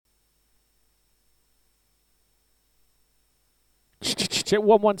Check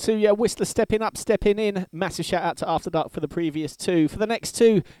 112, yeah, Whistler stepping up, stepping in. Massive shout out to After Dark for the previous two. For the next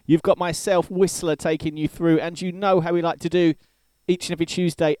two, you've got myself, Whistler, taking you through, and you know how we like to do each and every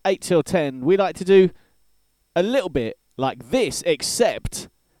Tuesday, 8 till 10. We like to do a little bit like this, except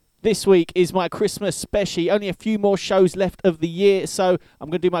this week is my Christmas special. Only a few more shows left of the year, so I'm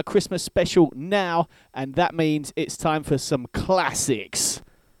going to do my Christmas special now, and that means it's time for some classics.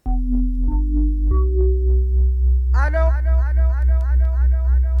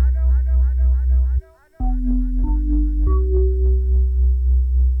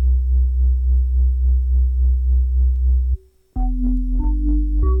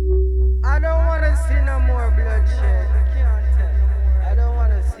 I don't want to see no more bloodshed. I don't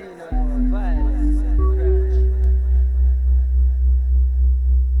want to see no more violence and crime.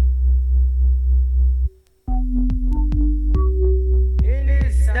 In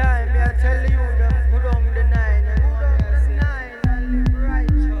this time, I tell you, them put on the 9 and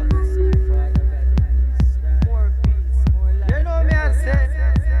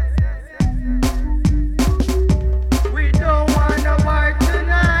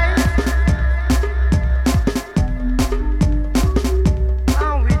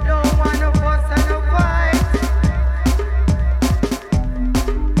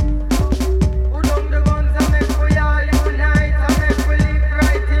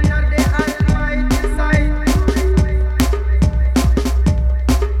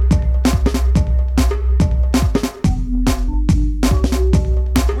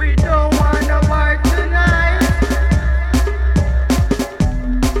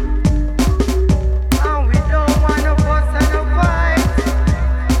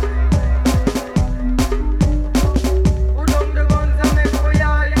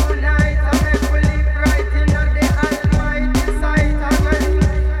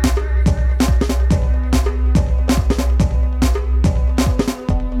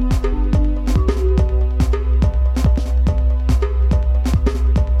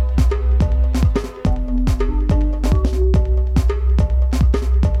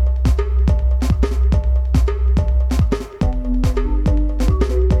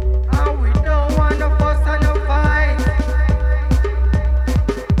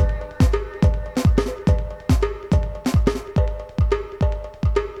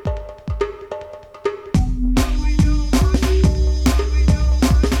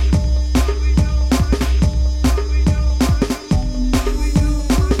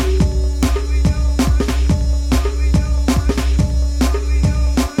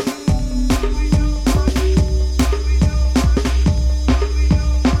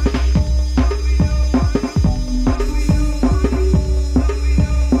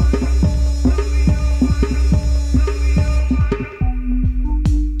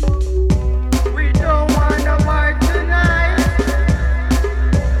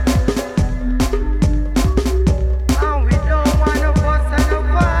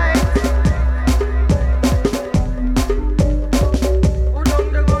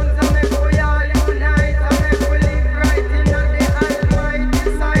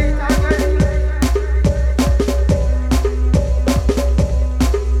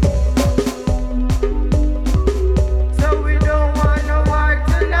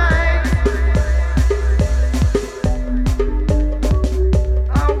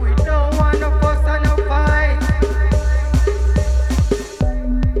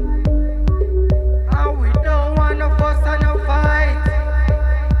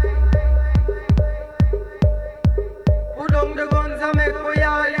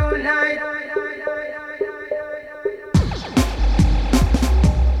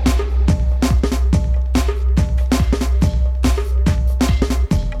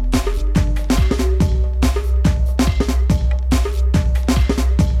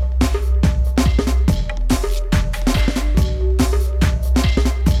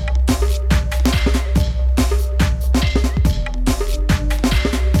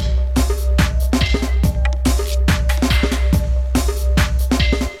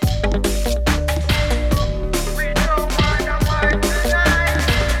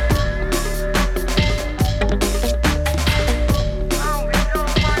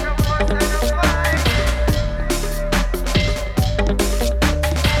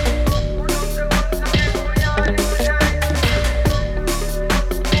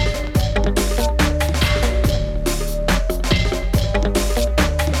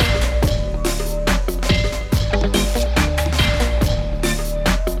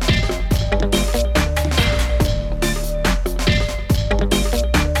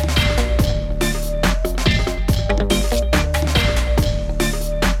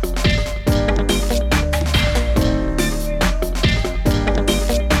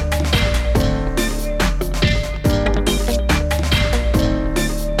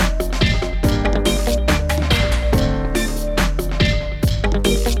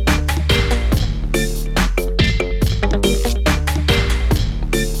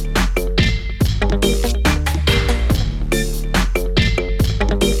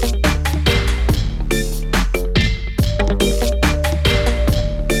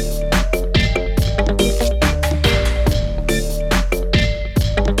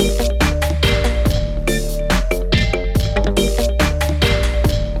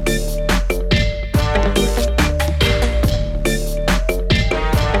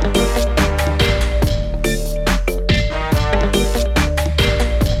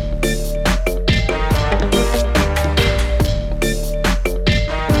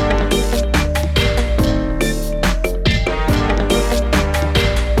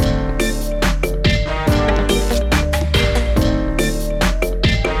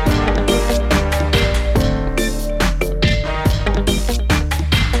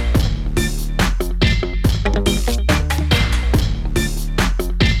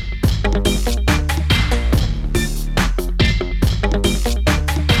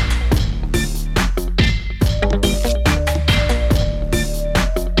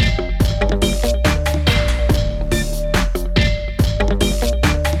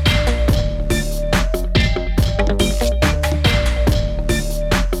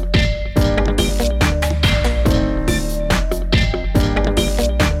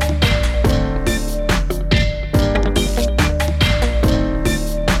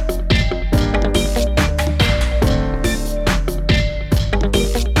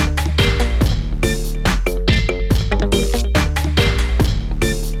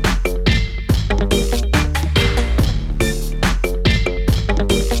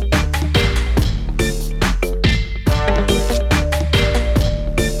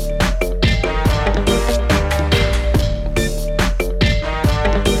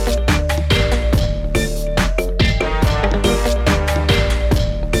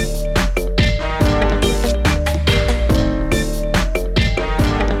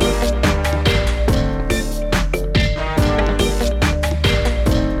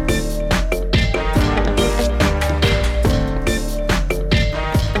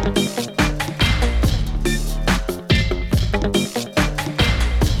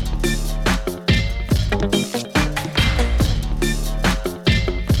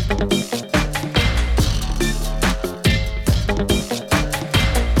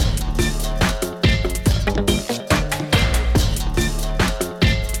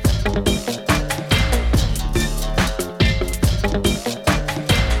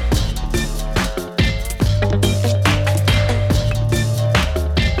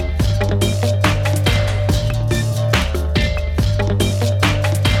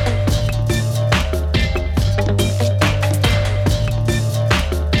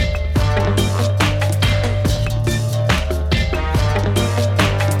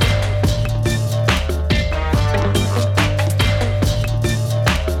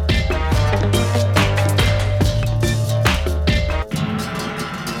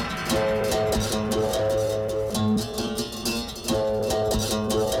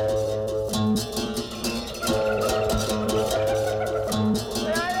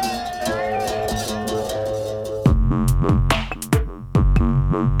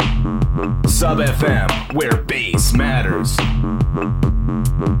FM, where bass matters.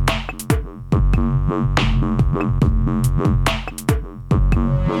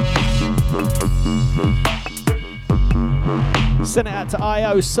 Send it out to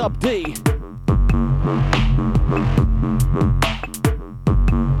IO Sub D.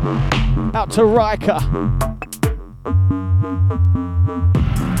 Out to Riker.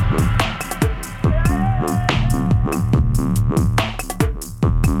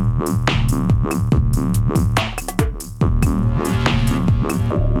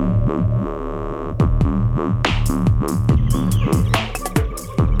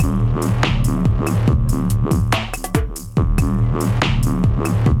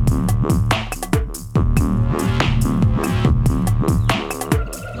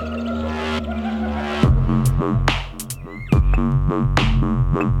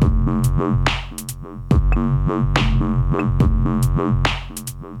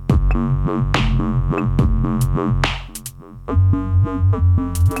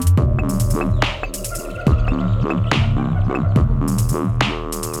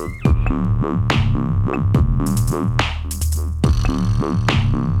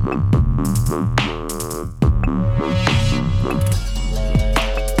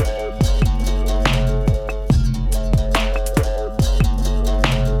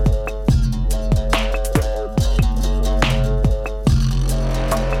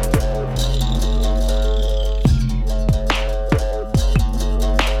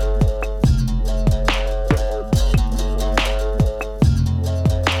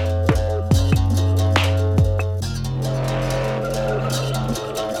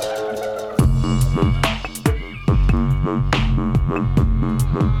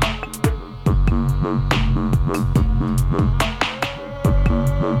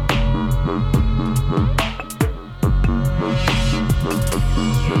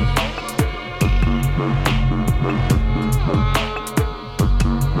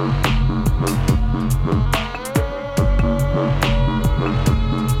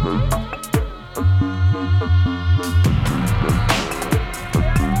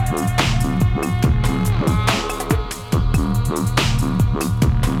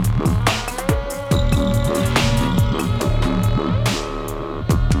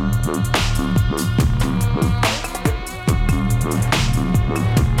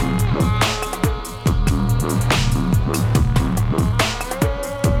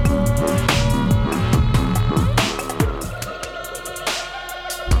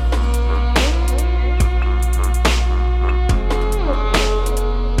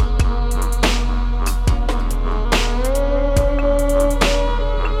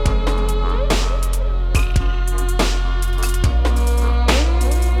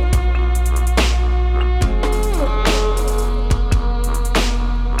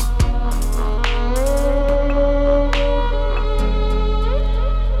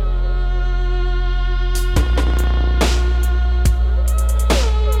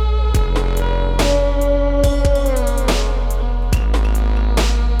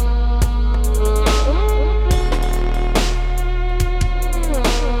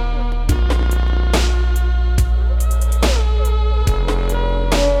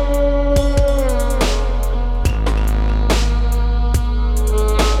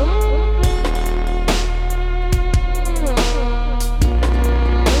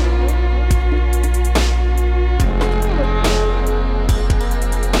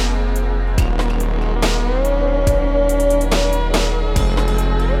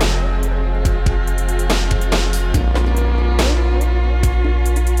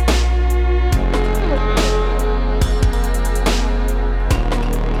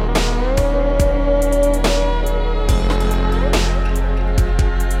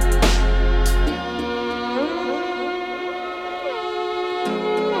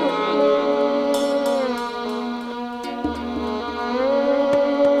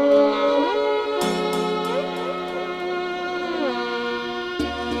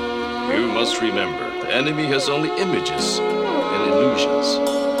 must remember, the enemy has only images and illusions,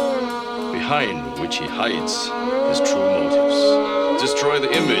 behind which he hides his true motives. Destroy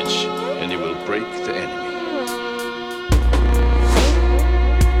the image, and he will break the enemy.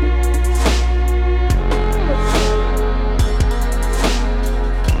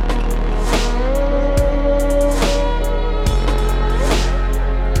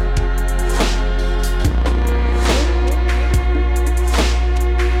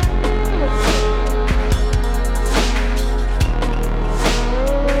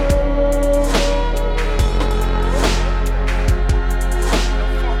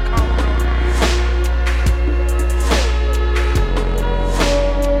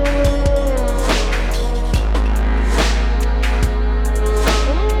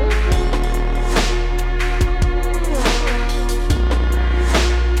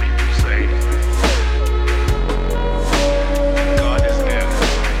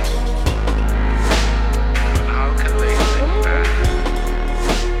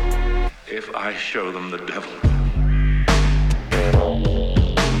 I show them the devil.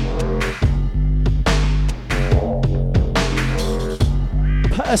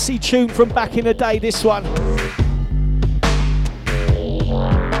 Percy tune from back in the day, this one.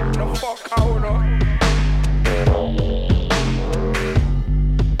 No fuck out, no.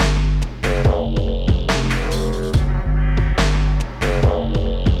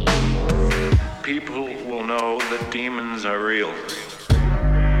 People will know that demons are real.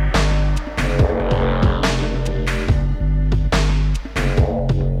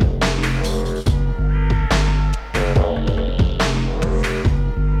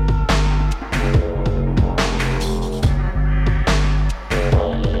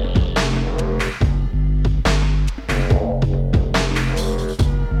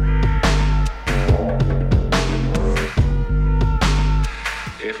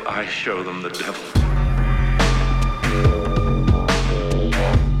 If I show them the devil.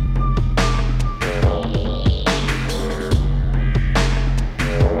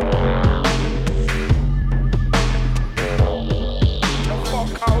 No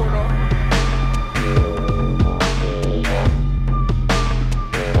fuck out, no.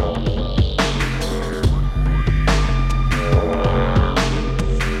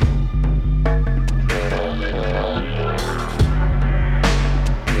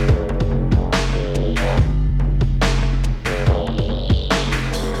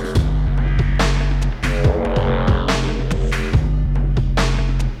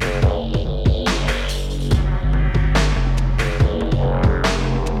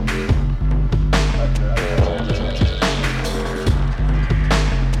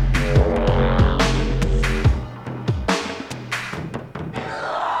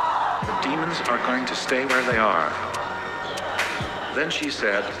 Stay where they are. Then she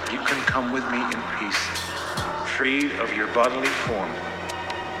said, you can come with me in peace, freed of your bodily form,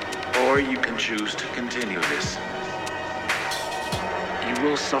 or you can choose to continue this. You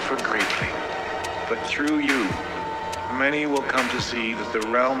will suffer greatly, but through you, many will come to see that the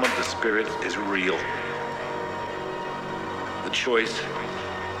realm of the spirit is real. The choice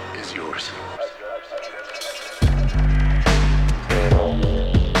is yours.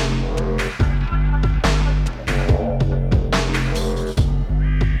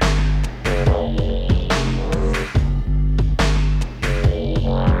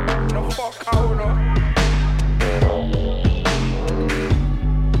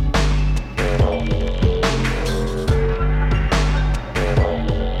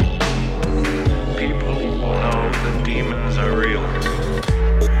 People will know that demons are real.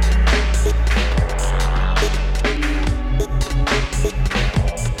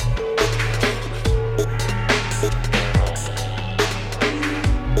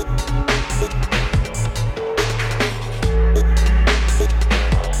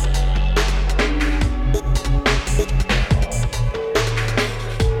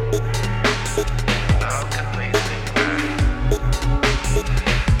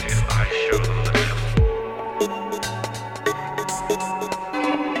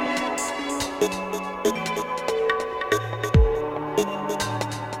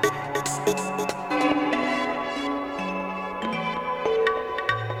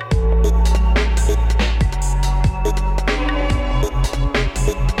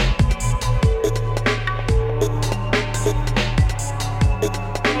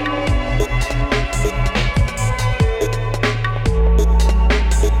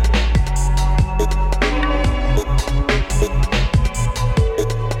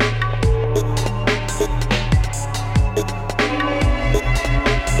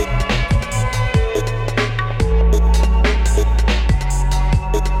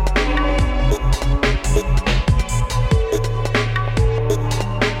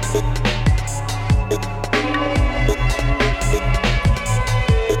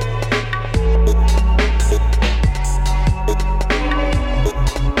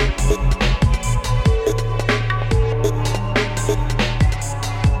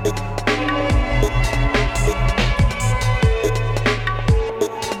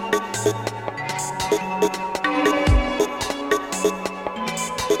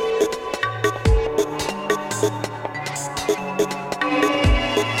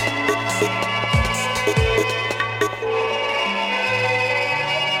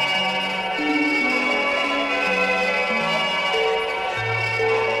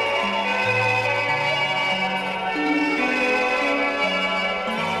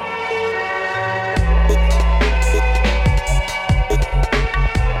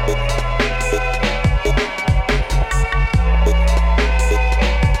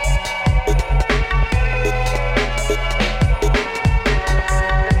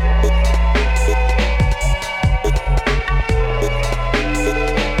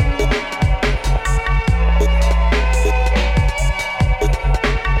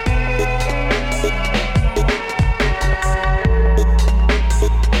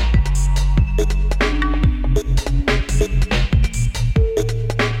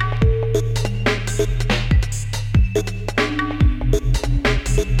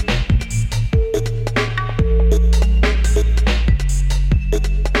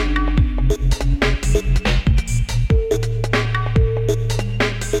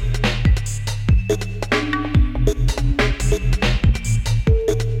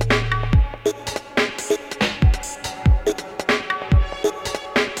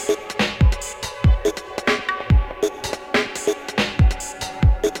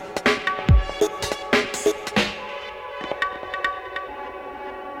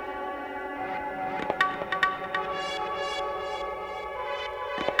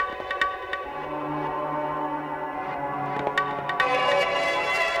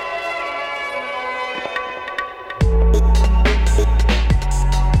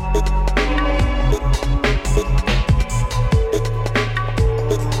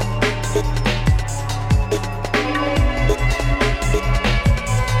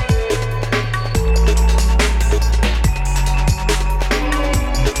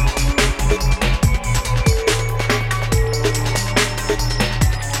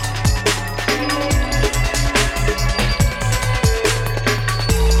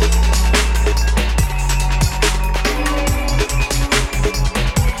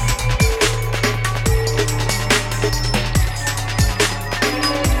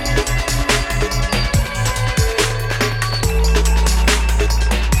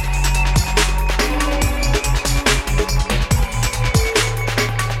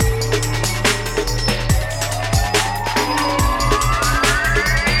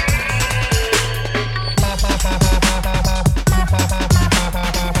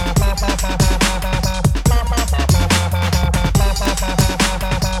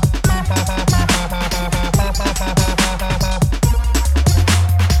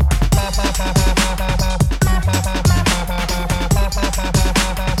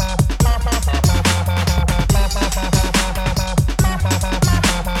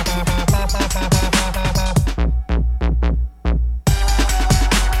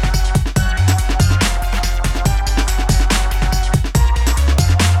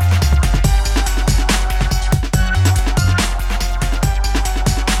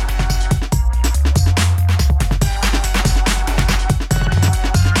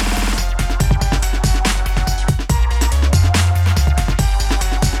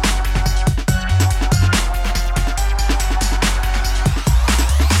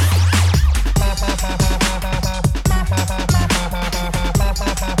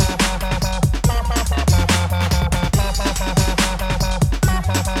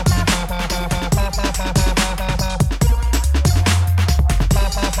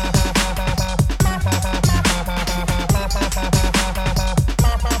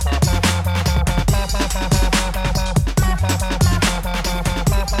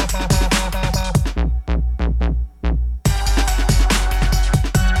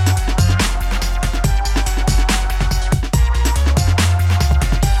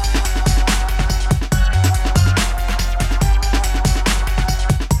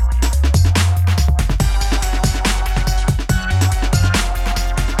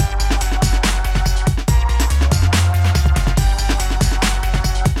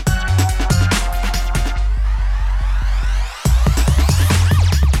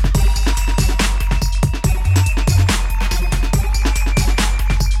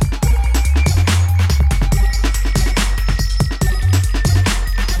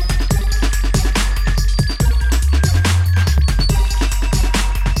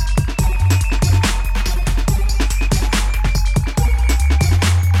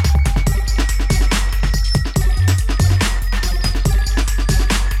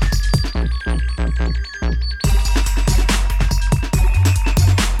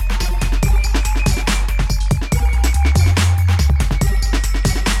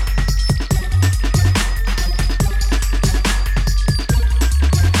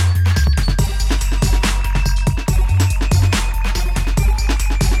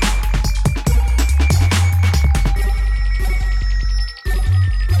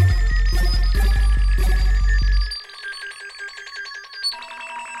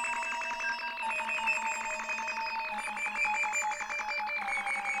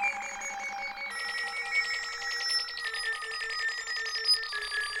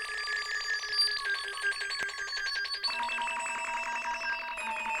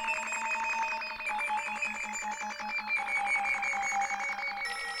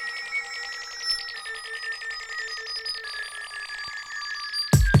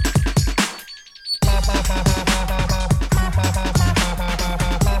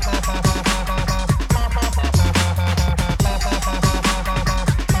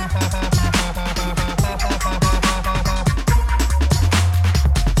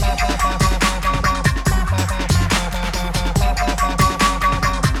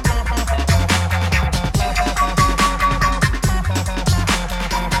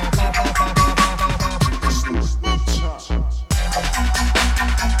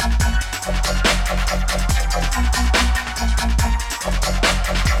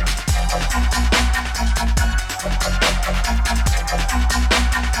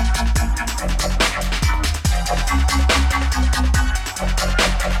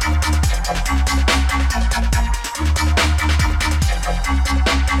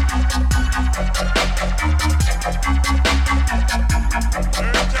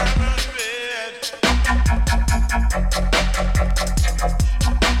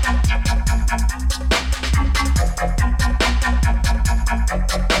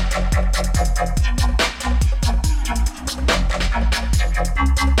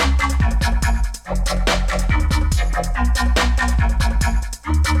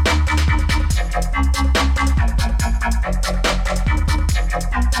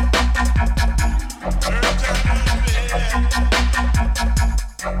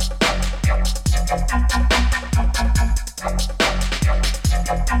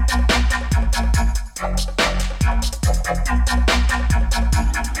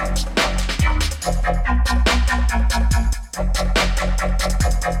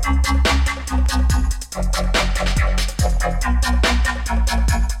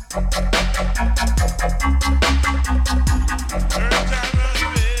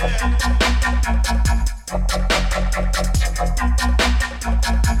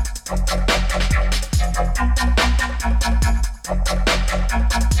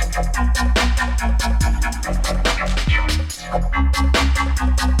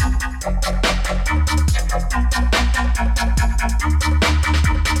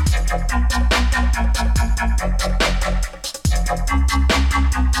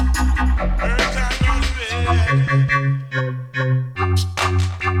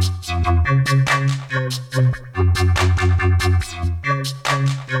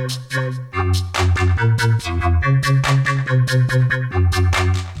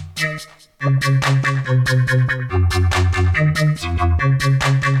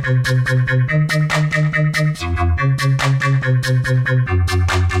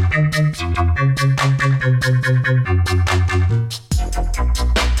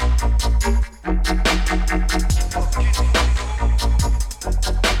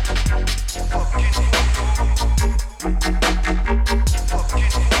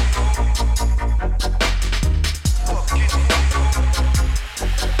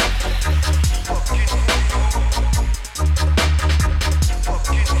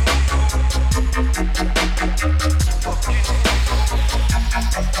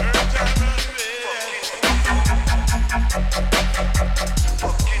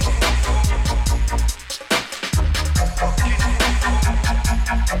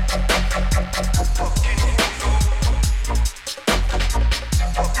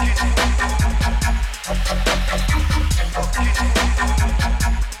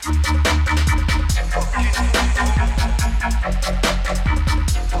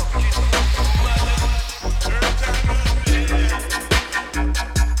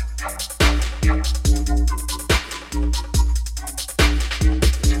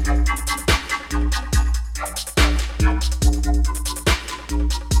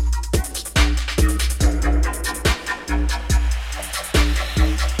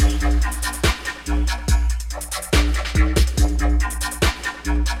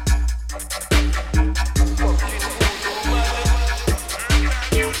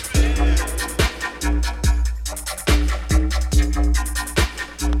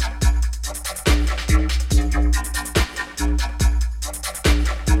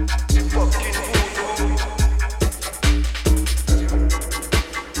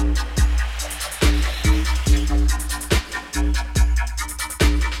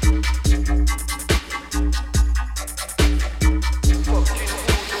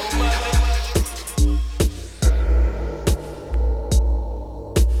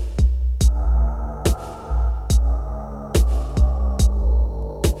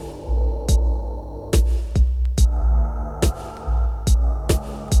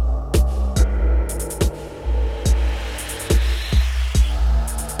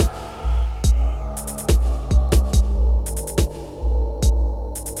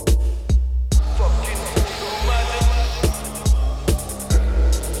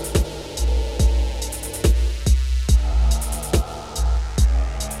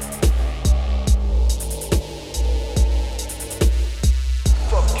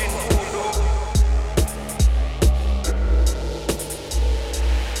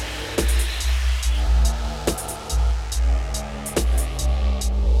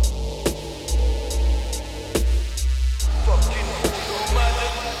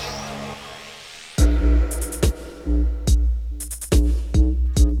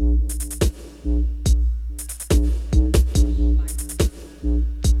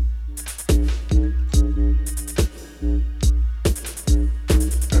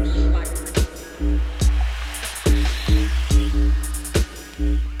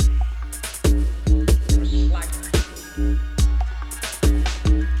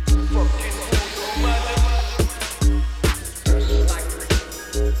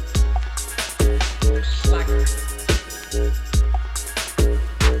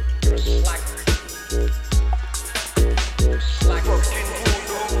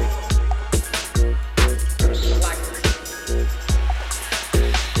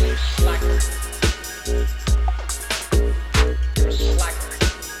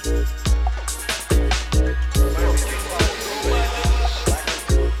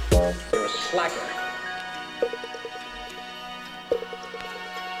 slacker.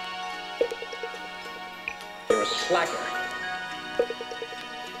 You're a slacker.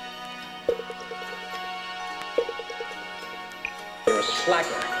 You're a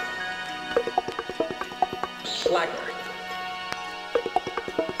slacker. Slacker.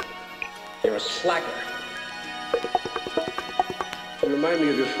 You're a slacker. You remind me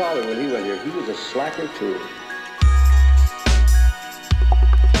of your father when he went here. He was a slacker too.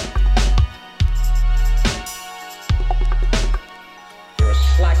 You're a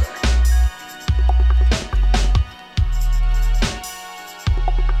slacker.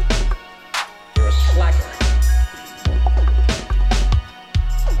 You're a slacker.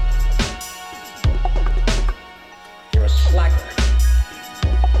 You're a slacker.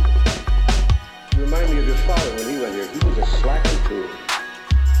 You remind me of your father when he went here. He was a slacker too.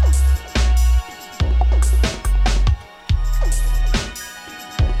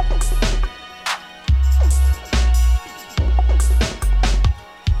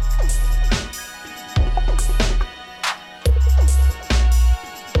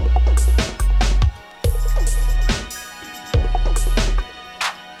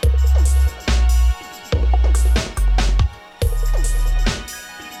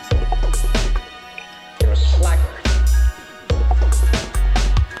 You're a slacker.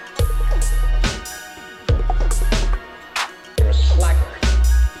 You're a slacker.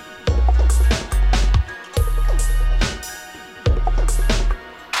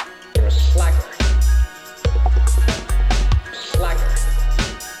 You're a slacker. Slacker.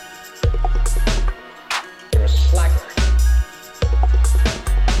 You're a slacker.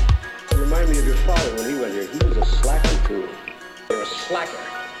 You remind me of your father when he went here. He was a slacker too. You're a slacker.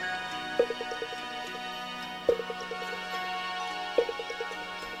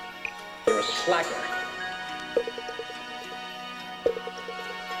 You're a slacker.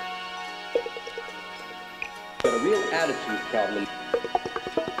 Got a real attitude problem.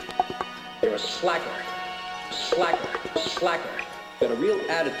 You're a slacker. Slacker. Slacker. Got a real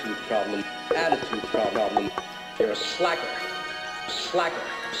attitude problem. Attitude problem. You're a slacker. Slacker.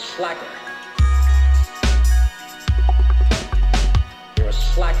 Slacker. You're a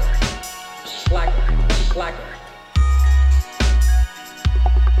slacker. Slacker. Slacker.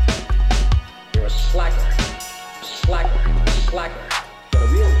 You're a slacker. Slacker. Slacker. Got a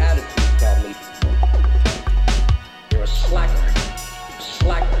real attitude problem. You're a slacker.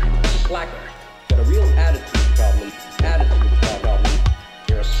 Slacker. Slacker. Got a real attitude problem. Attitude problem.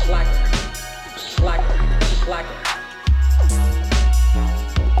 You're a slacker. Slacker. Slacker.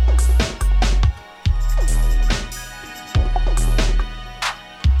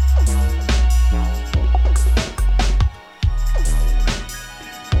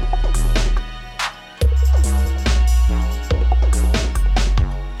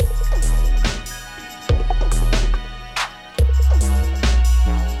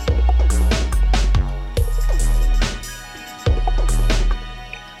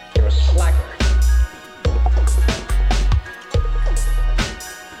 You're a slacker.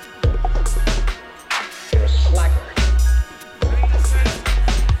 You're a slacker.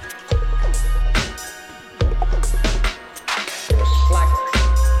 You're a slacker.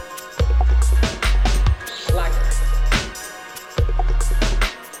 Slacker.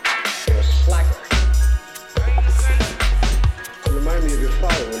 You're a slacker. You remind me of your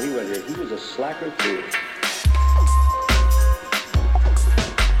father when he went here. He was a slacker too.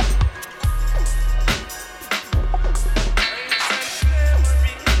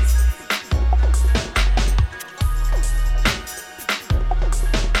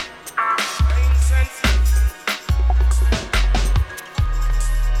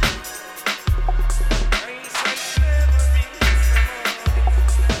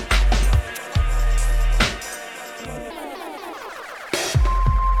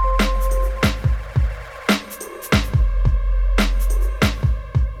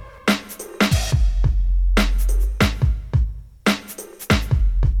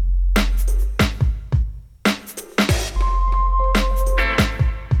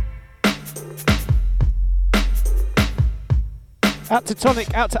 Out to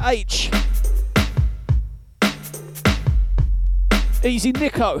Tonic, out to H. Easy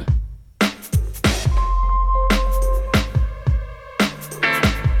Nico.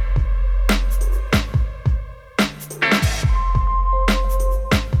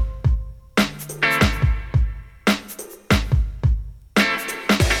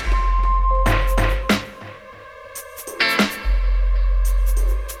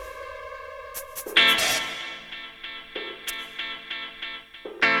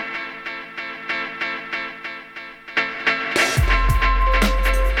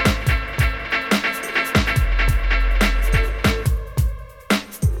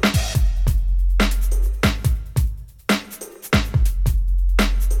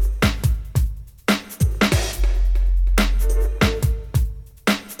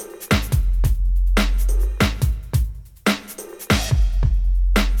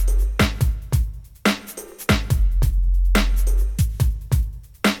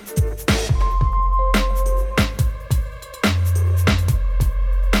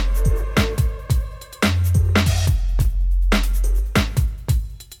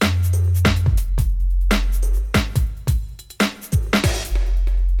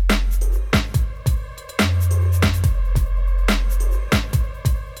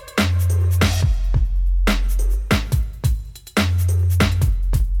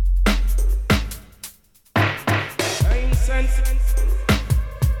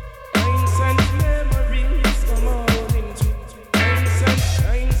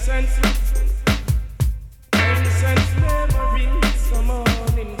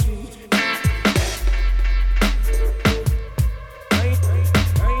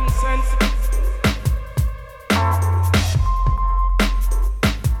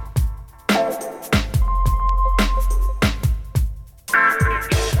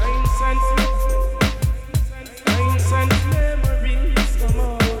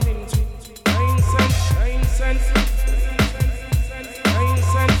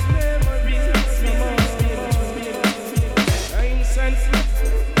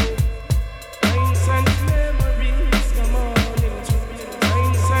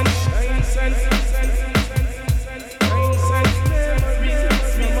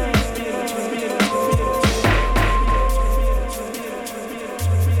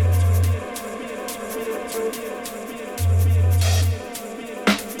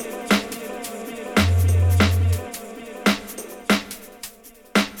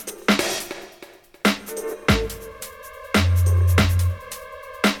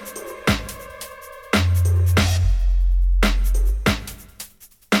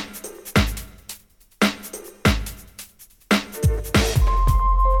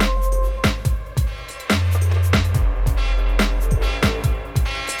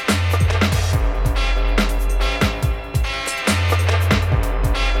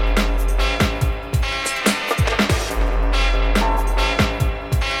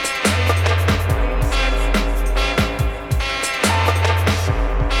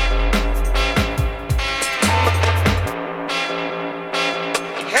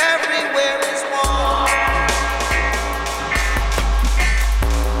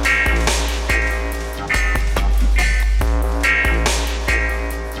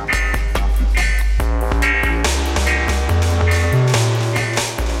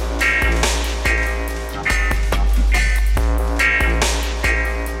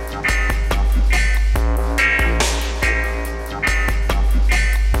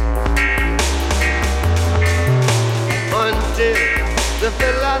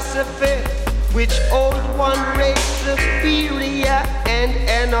 which owed one race superior and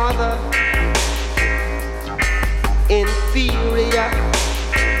another inferior,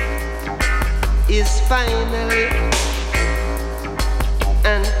 is finally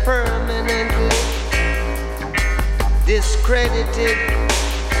and permanently discredited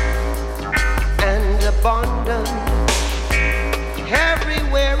and abandoned.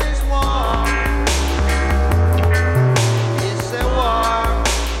 Everywhere is war. It's a war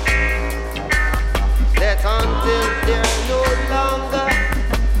that until they're no longer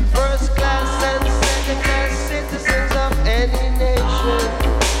first class and second class citizens of any nation,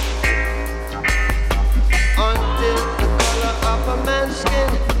 until the color of a man's skin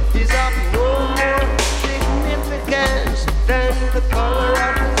is of no more significance than the color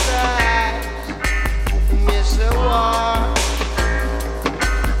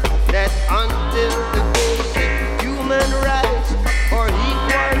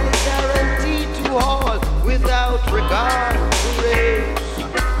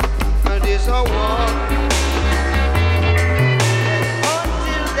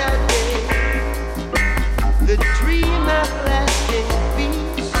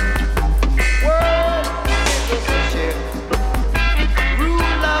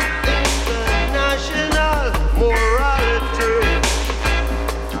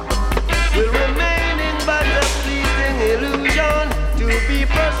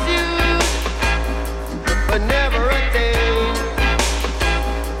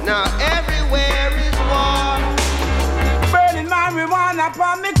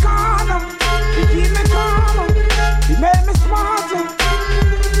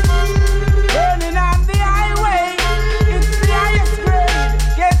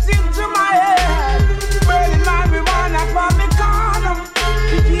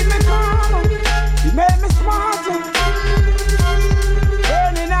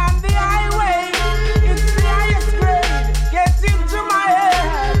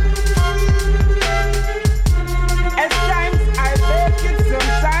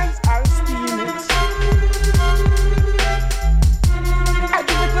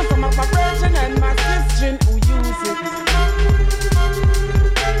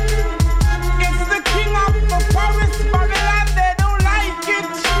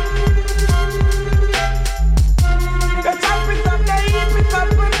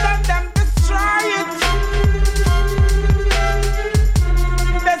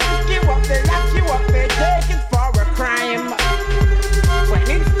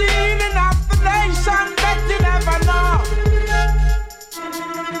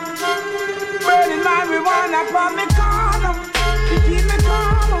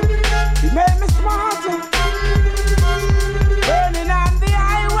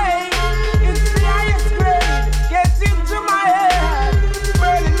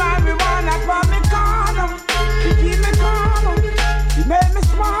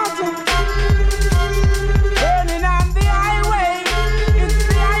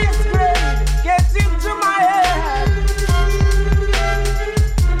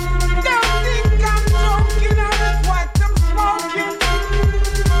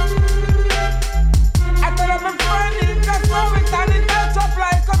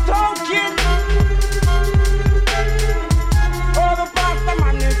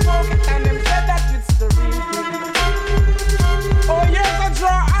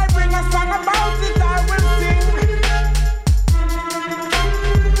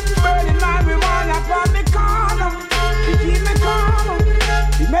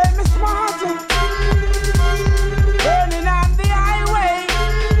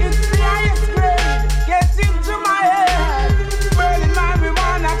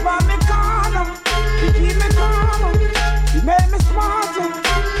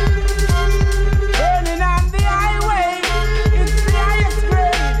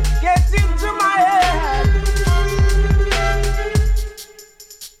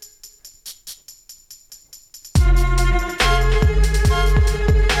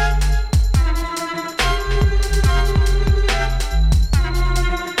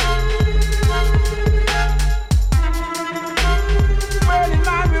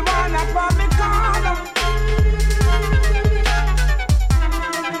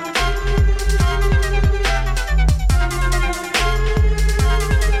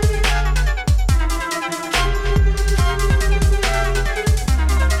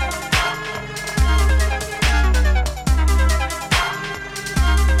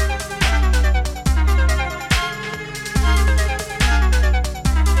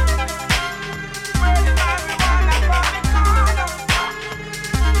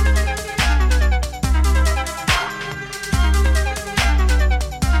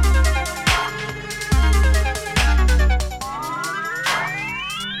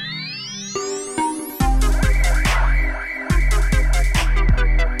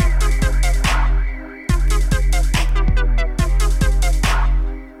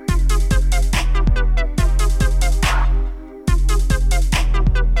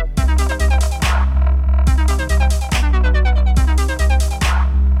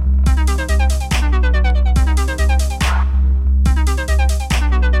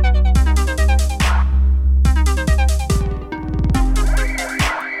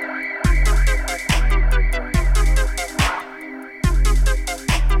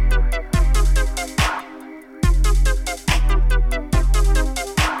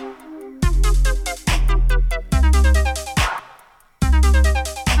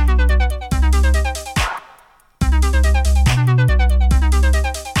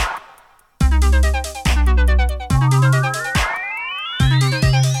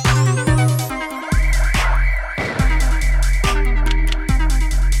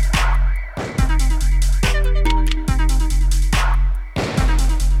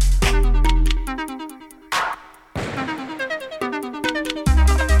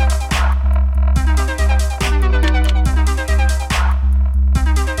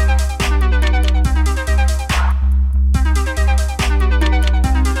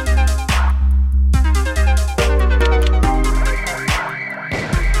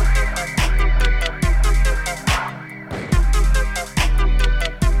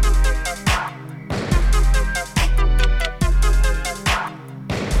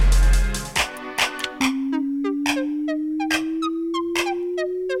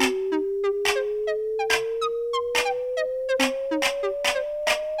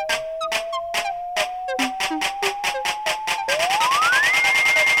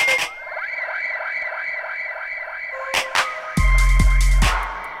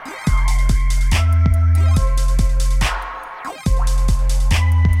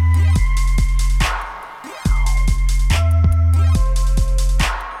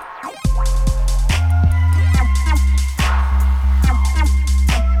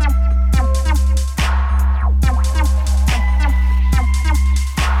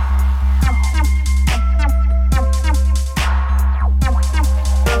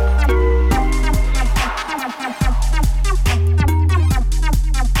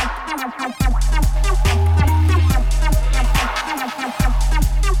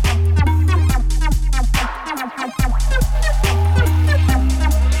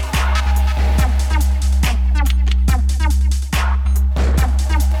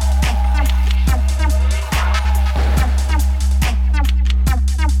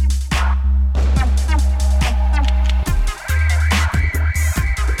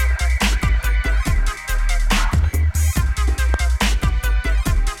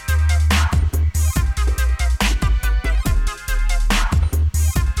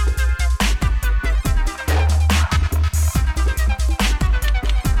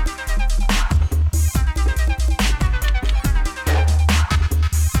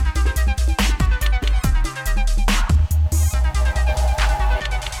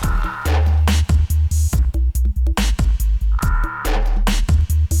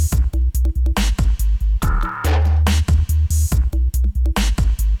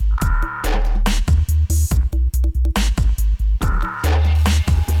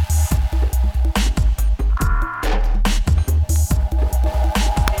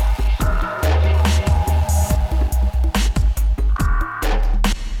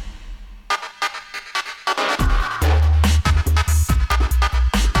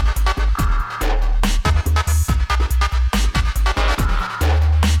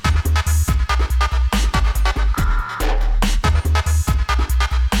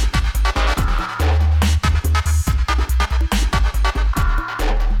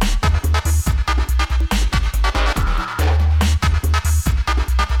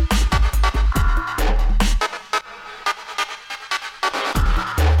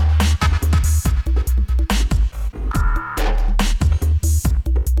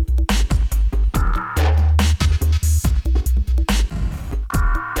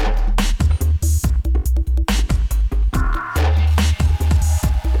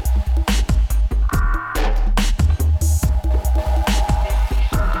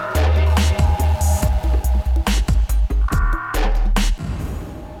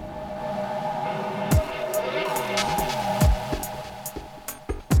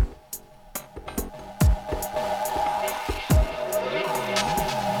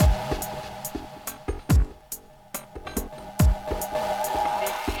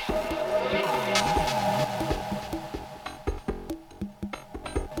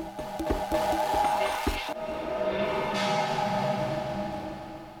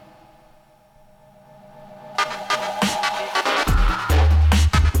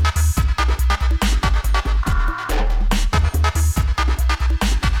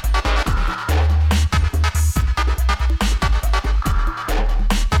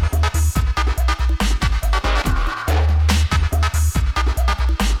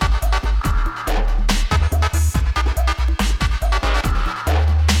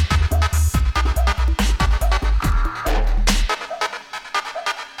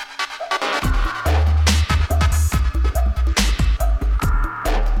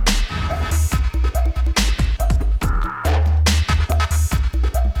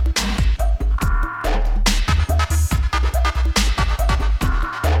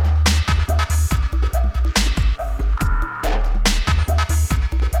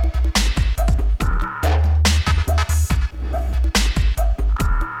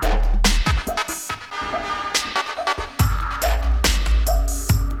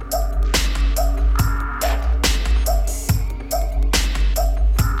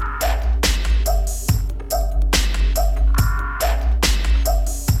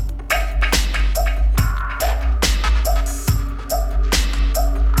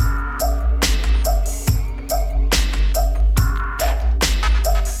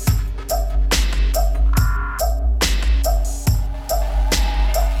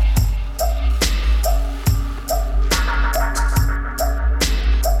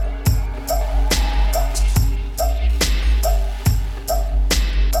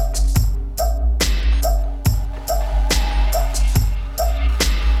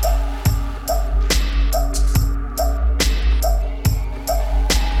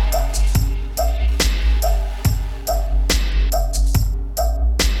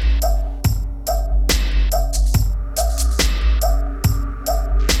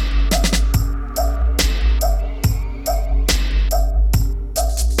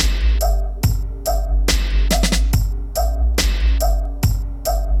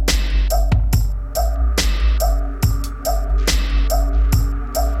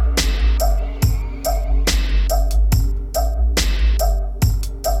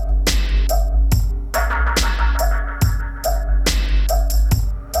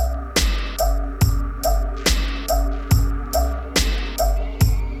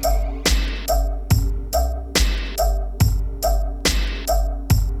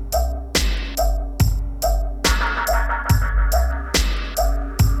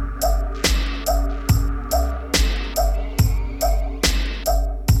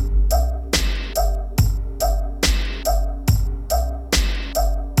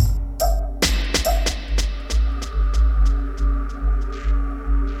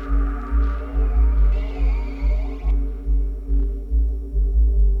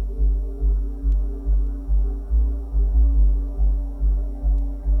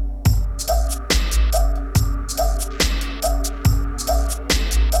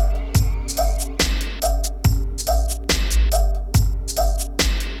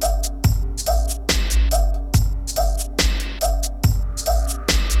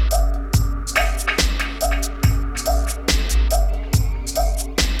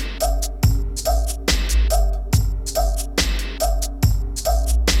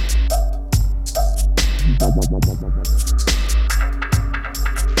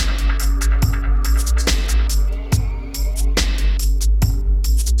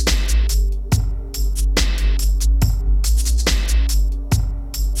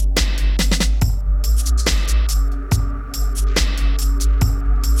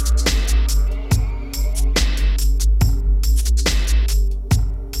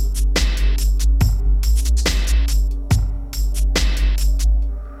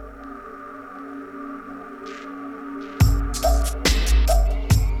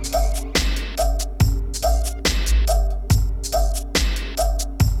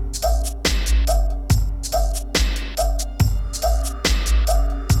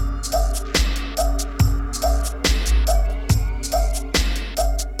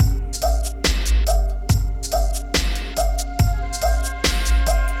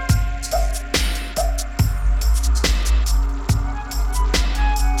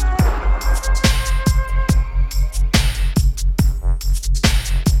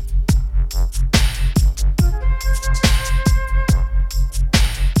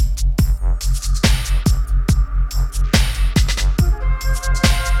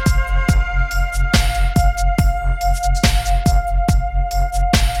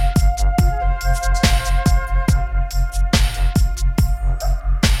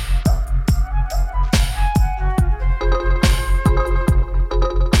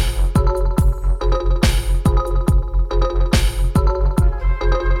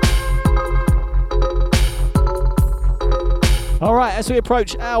as we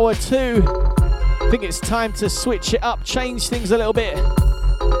approach hour 2. I think it's time to switch it up, change things a little bit.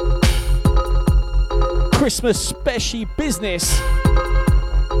 Christmas special business.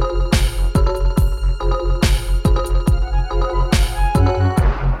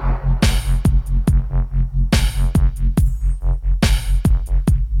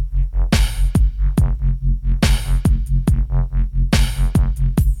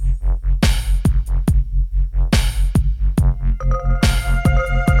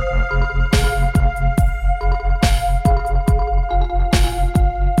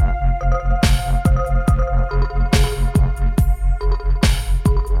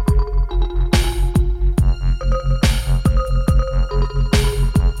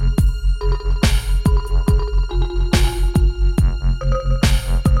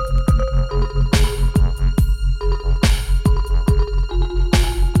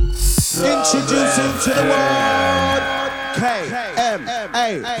 Introducing to the world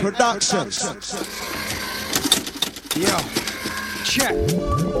KMA Productions. Yo, check. 1,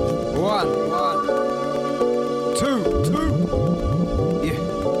 2, 2. Yeah.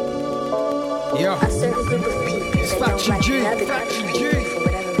 Yo. It's Faction G. Faction G.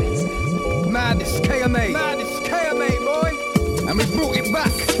 Madness, KMA. Madness, KMA, boy. And we brought it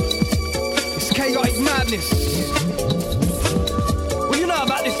back. It's chaotic madness. What do you know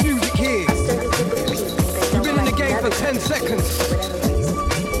about this music here? You've been in the game for 10 seconds.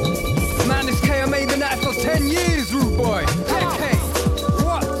 Man, this KMA been at it for 10 years, rude boy. Okay.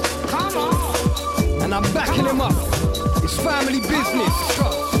 What? Come on. And I'm backing him up. It's family business.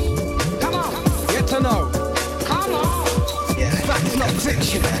 Come on. Get to know. Come on. Yeah. Facts, not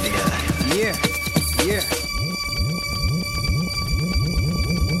fiction. Yeah. Yeah.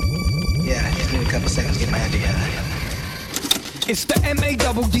 Yeah, just need a couple seconds to get my idea. It's the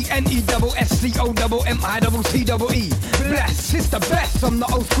MADDNESSCOMMICCEE. Bless, it's the best from the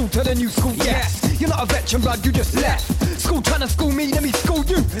old school to the new school, yes. You're not a veteran, blood, you just left. School trying to school me, let me school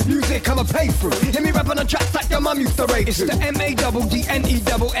you. Music I'ma pay through. Hear me rap on the tracks like your mum used to rate. It's the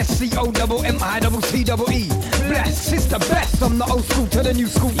MADDNESSCOMMICCEE. Bless, it's the best from the old school to the new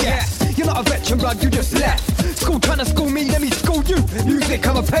school, yes. You're not a veteran, blood, you just left. School trying to school me, let me school you. Music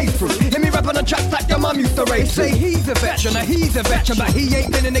I'ma pay through. Hear me rap on the tracks like your mum used to rate. Say he's a veteran, he's a veteran, but he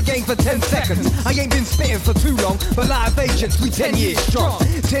ain't been in the game for 10 seconds. I ain't been spitting for too long, but live agents, we 10 years strong.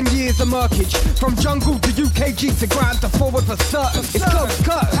 10 years of murkage, from jungle to UKG to grind to forward for certain. It's close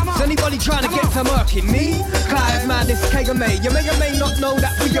curtains. Is anybody trying to get to murking me? Clive, man, this KMA. You may or may not know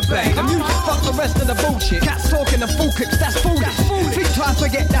that we obey. The music fuck the rest of the bullshit. Cats talking the full clips, that's foolish. Think twice to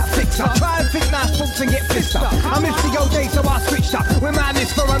get that fixed up. Try and think nice thoughts and get pissed up. I miss the old days, so I switched up. We're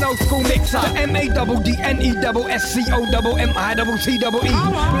madness for an old school mix up. The MADDNESSCOMMICCEE.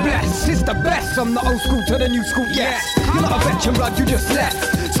 Bless, it's the best from the old school to the new school, yes. You're not a veteran, blood, you just left.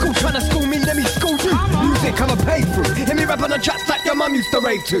 School trying to school me, let me school you. Music I'ma pay through. Hear me rap on the tracks like your mum used to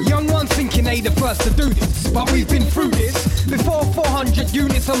rave to. Young ones thinking they the first to do this, but we've been through this. Before 400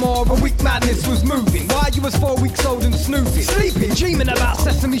 units or more, a week madness was moving. Why you was 4 weeks old and snoozing, sleeping, dreaming about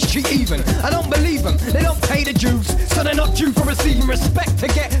Sesame Street even. I don't believe them, they don't pay the dues, so they're not due for receiving respect. To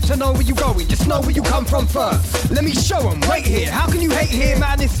get to know where you going, just know where you come from first. Let me show them, wait here, how can you hate here?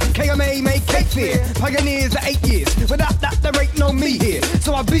 Madness, KMA make cake fear. Pioneers at 8 years, without that there ain't no me here.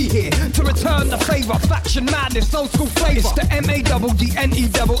 So I'll be here to return the favour. Faction madness, old school flavour. It's the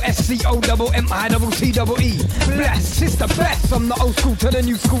MADDNESSCOMMICCEE. Bless, it's the best from the old school to the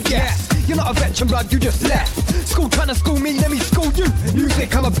new school, yes. You're not a veteran, blood, you just left. School trying to school me, let me school you.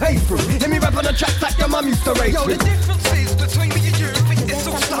 Music I'ma pay through. Hear me rap on the tracks like your mum used to rave. Yo, the difference is between me and you. This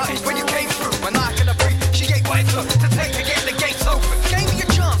all started when you came through. When I can appreciate what it took to take to get the gates open. Gave me a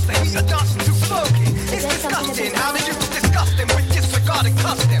chance to hear you dancing too slowly. It's disgusting how they use disgusting with disregarding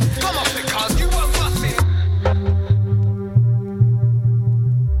custom. Come off it, cause you were busting.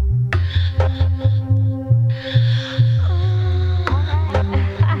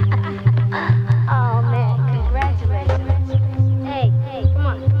 Oh man, congratulations. Hey, come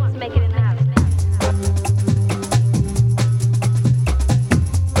on, let's make it in the house.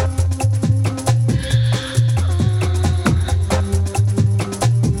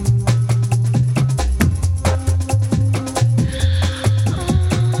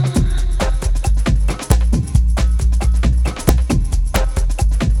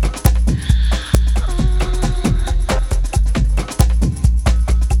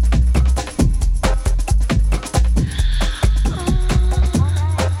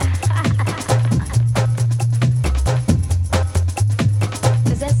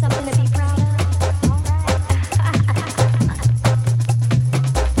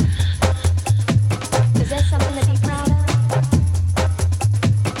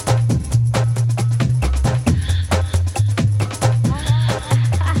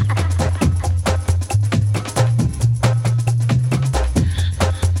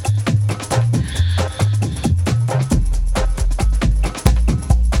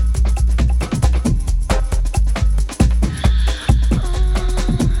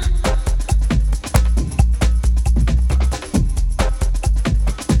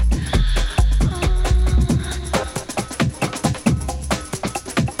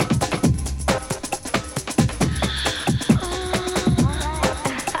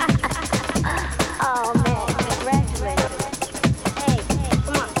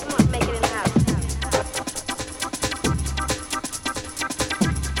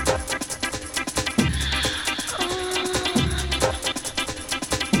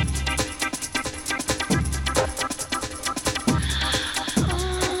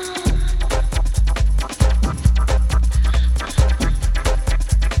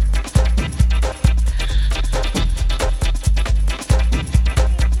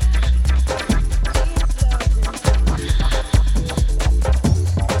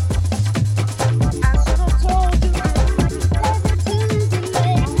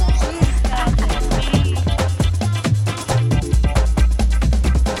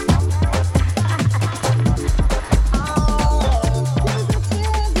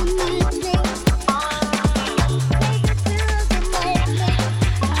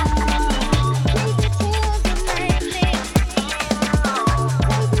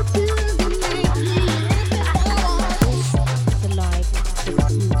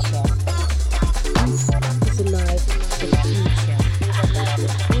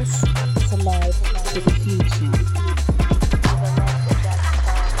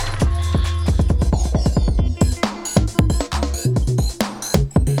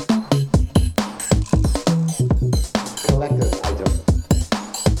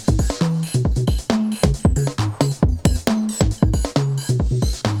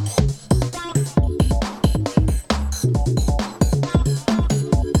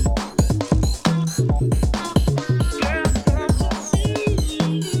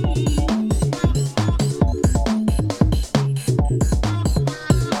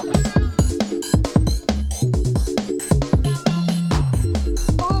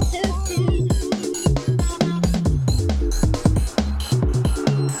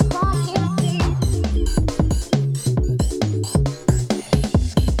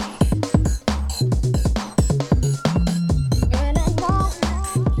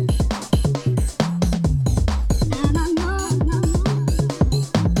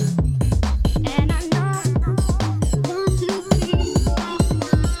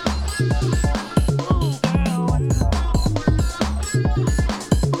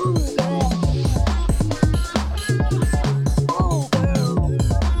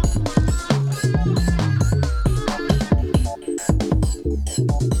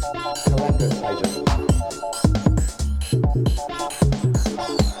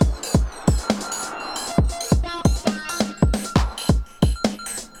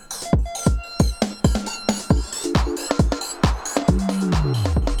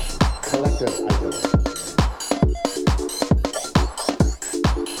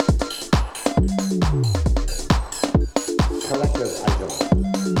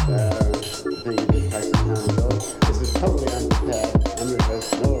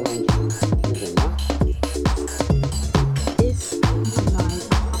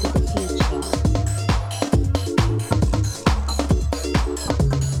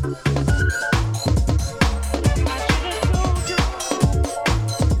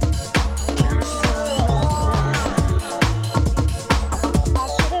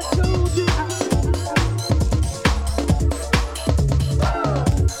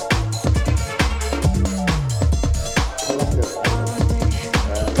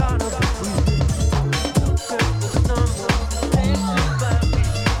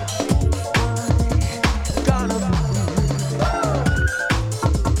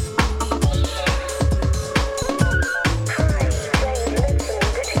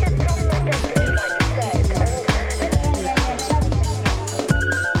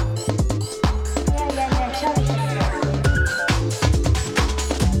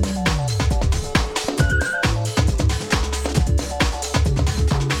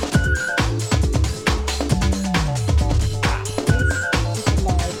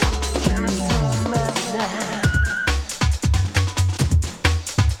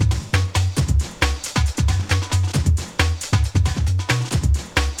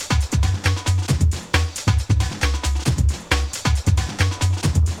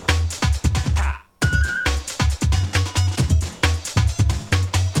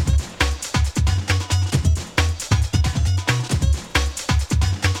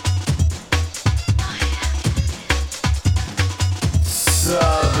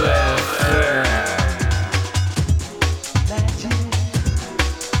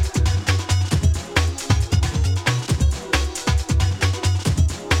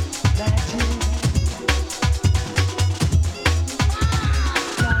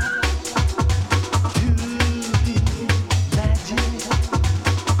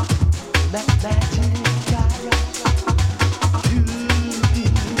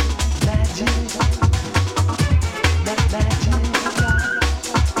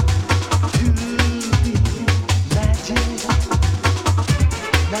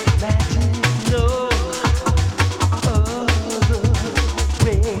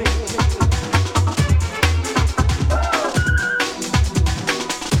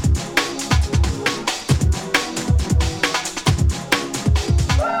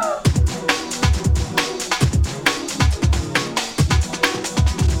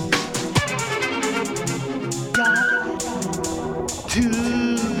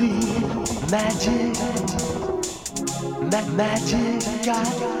 magic got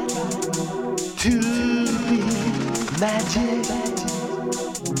to be magic.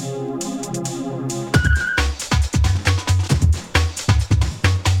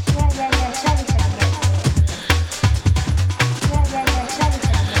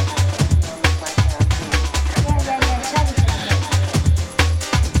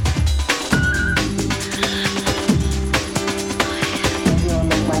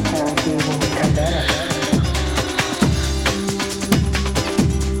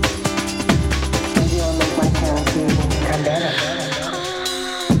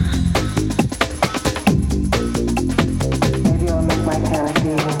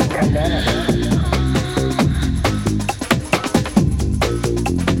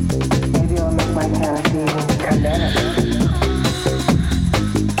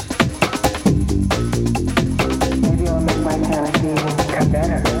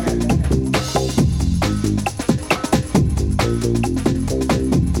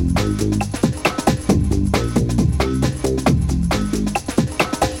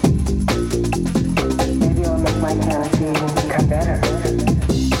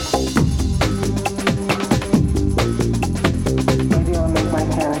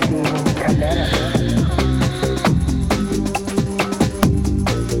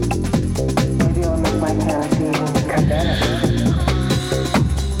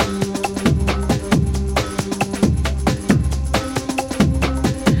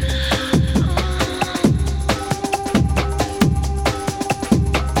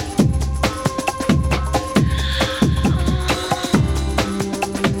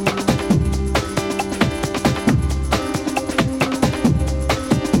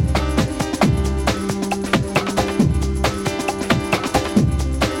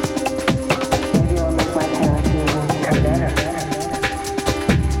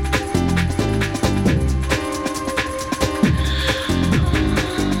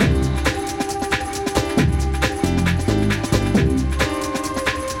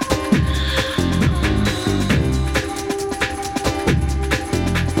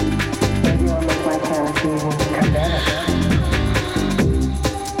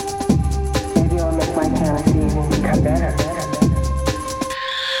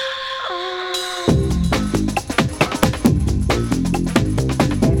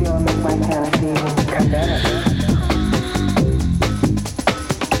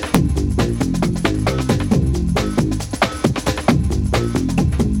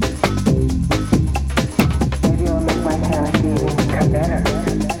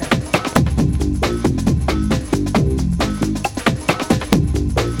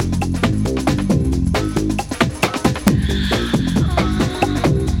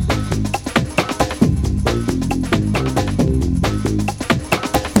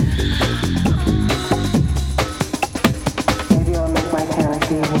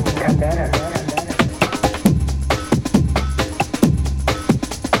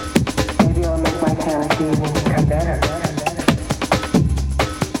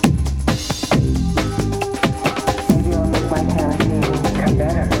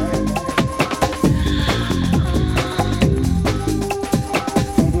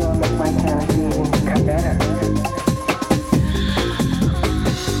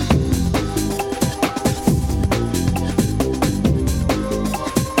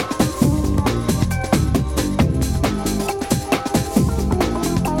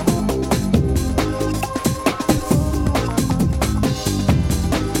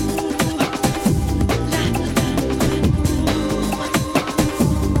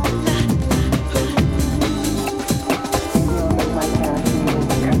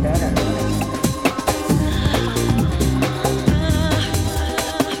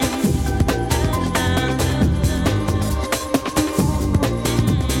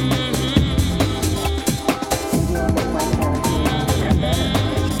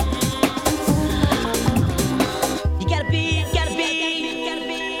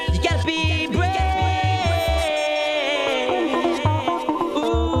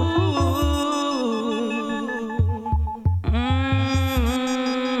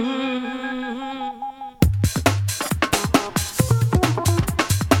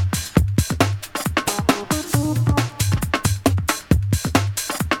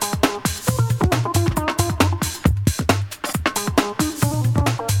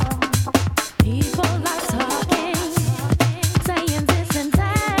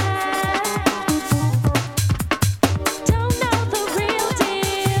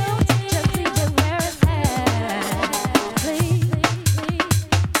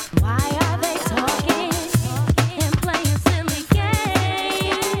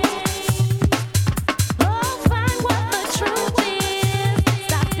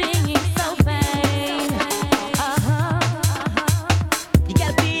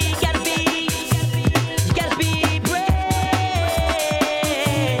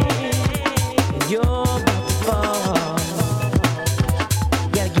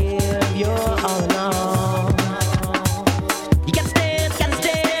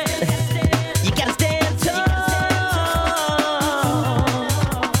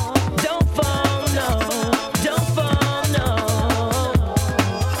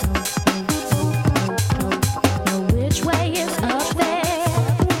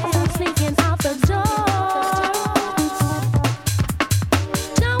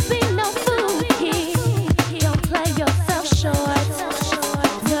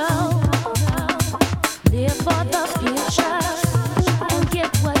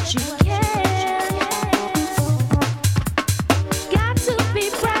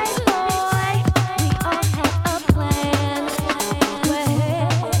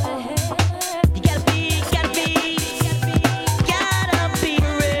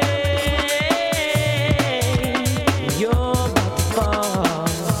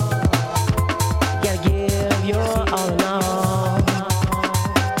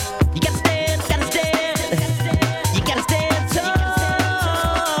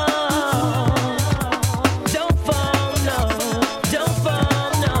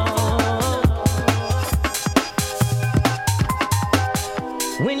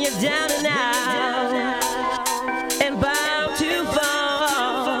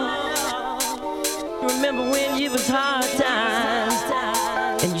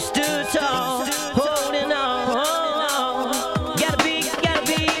 and you stood tall, holding on. Gotta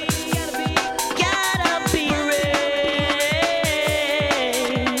be ready.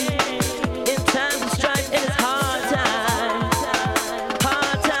 In times of strife and it's hard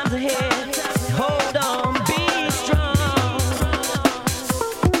times ahead. Hold on, be strong.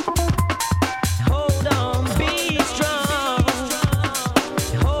 Hold on, be strong.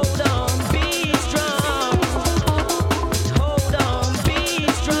 Hold on, be strong. Hold on, be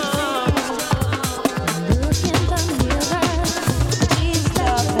strong. Look in the mirror, she's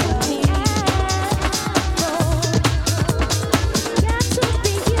loving me. Got to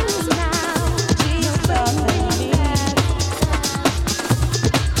be used now, she's loving me.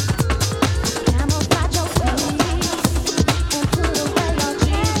 Camouflage your feelings and put away your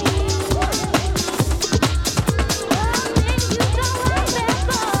dreams. One thing you don't want that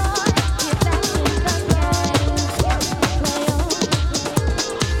boy, get back in the game.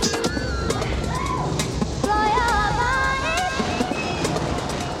 Play on. Blow your mind.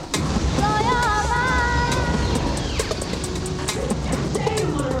 Blow your mind.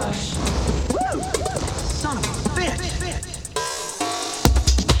 Son of a bitch.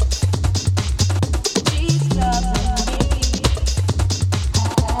 She's loving me.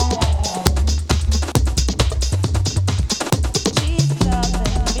 She's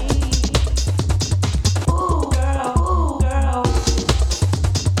loving me. Ooh, girl, ooh, girl.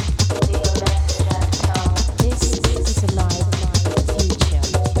 This is a live future.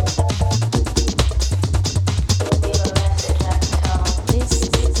 This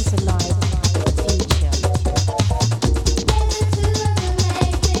is a live future.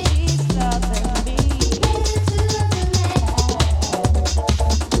 She's loving me. She's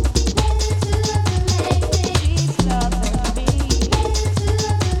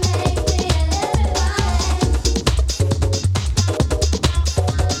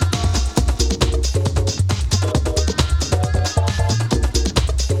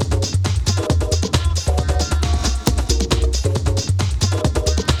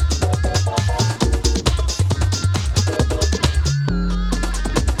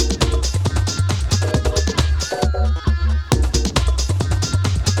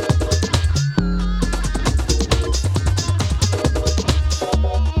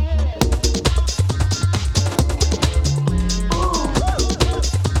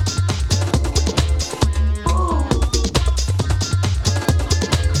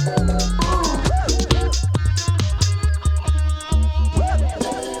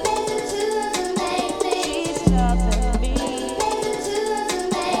loving me.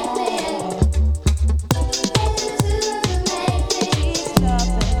 She's loving me. She's loving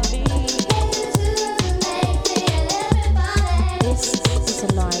me. This is a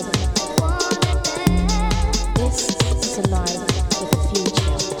live. This is a live with the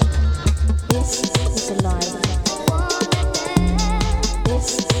future. This is a live. This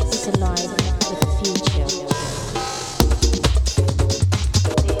is a live with the future.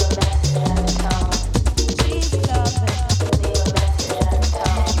 She's loving.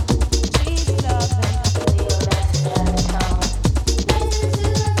 She's loving.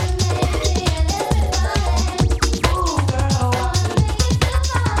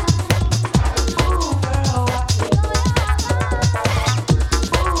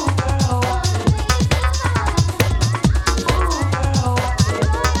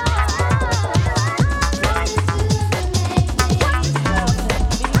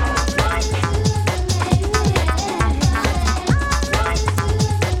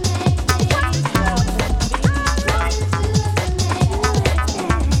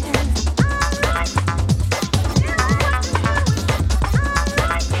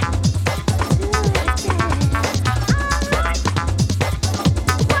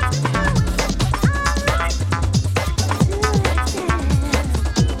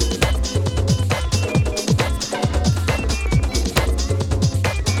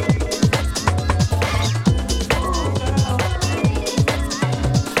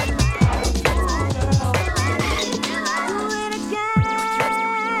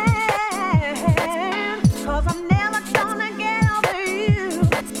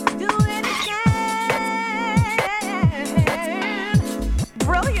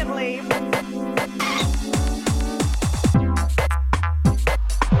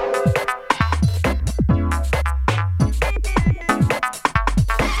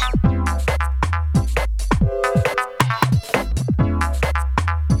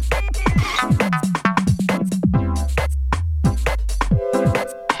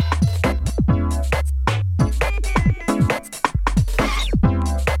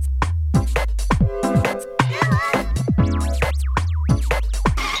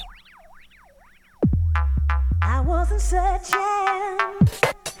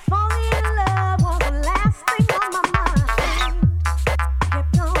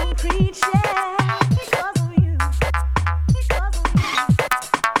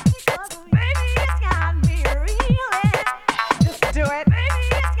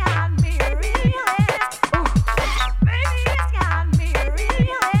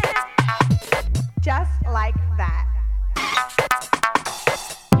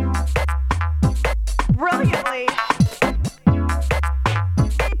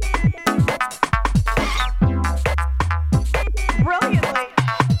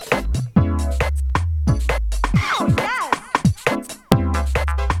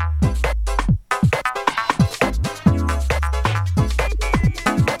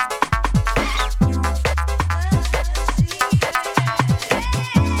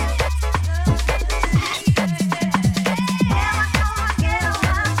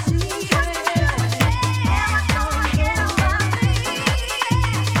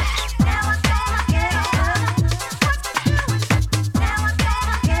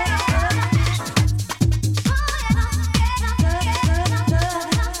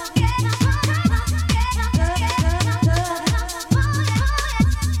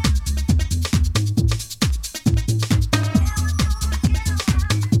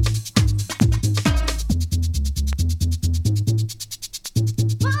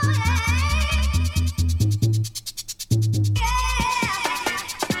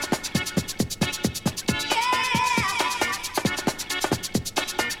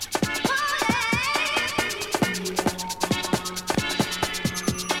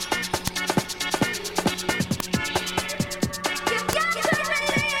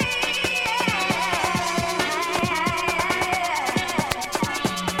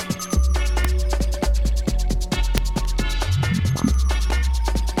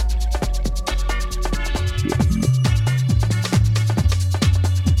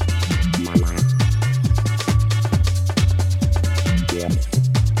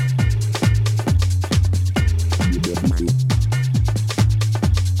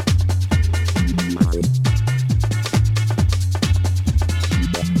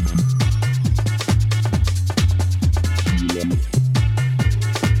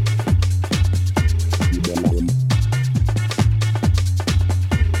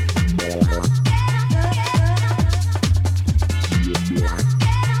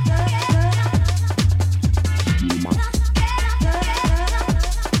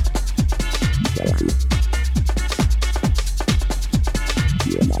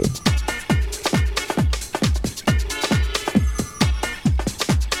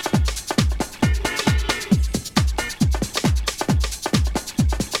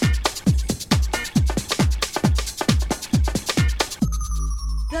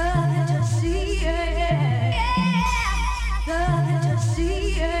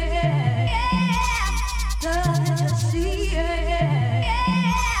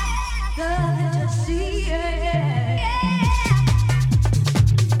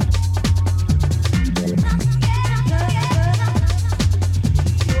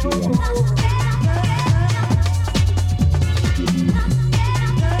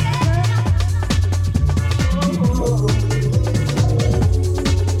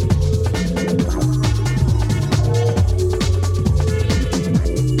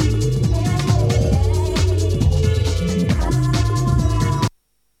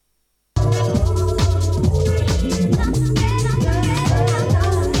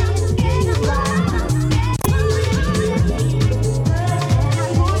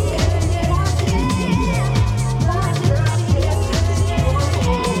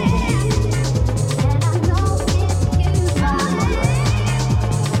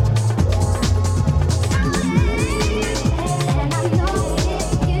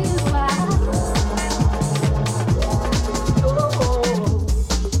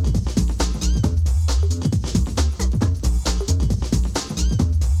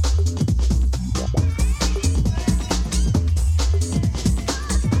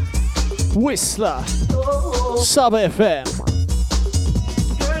 Whistler, Sub FM.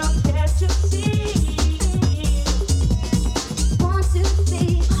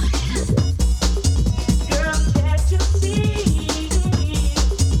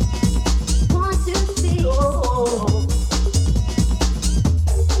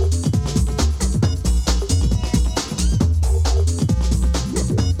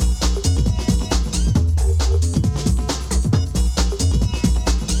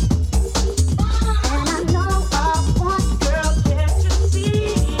 And I know I want girl.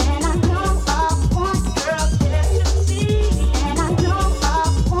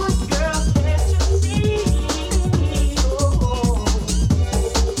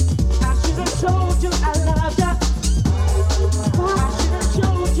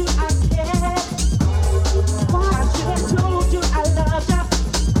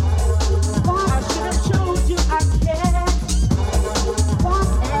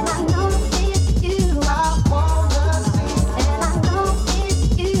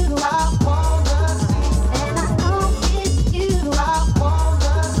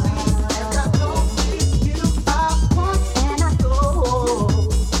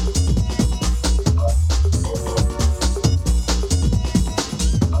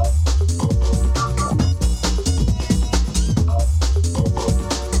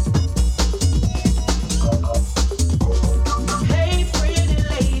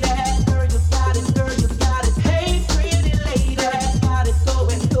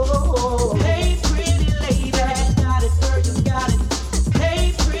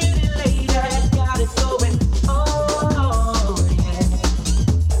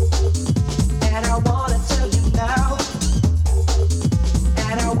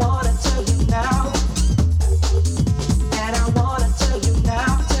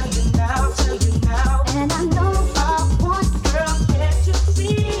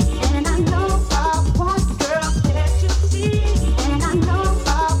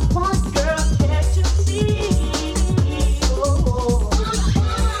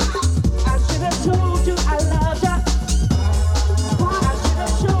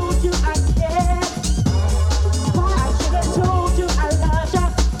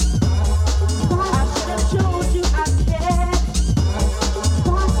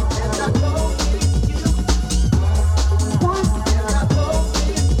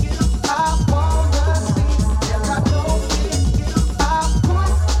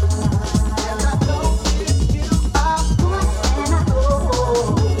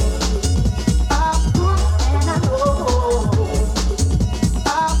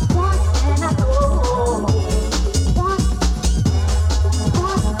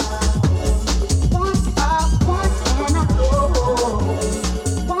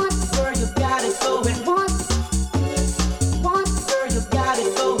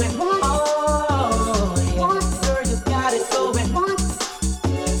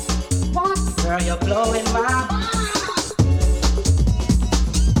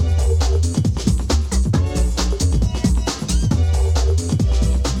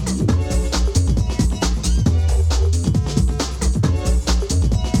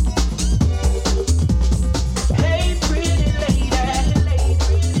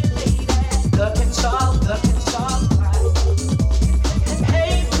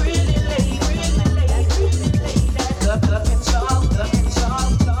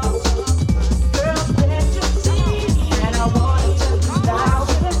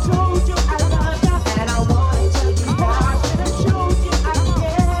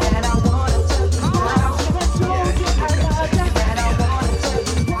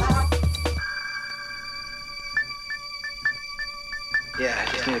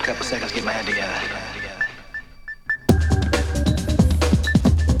 a couple seconds to get my head together.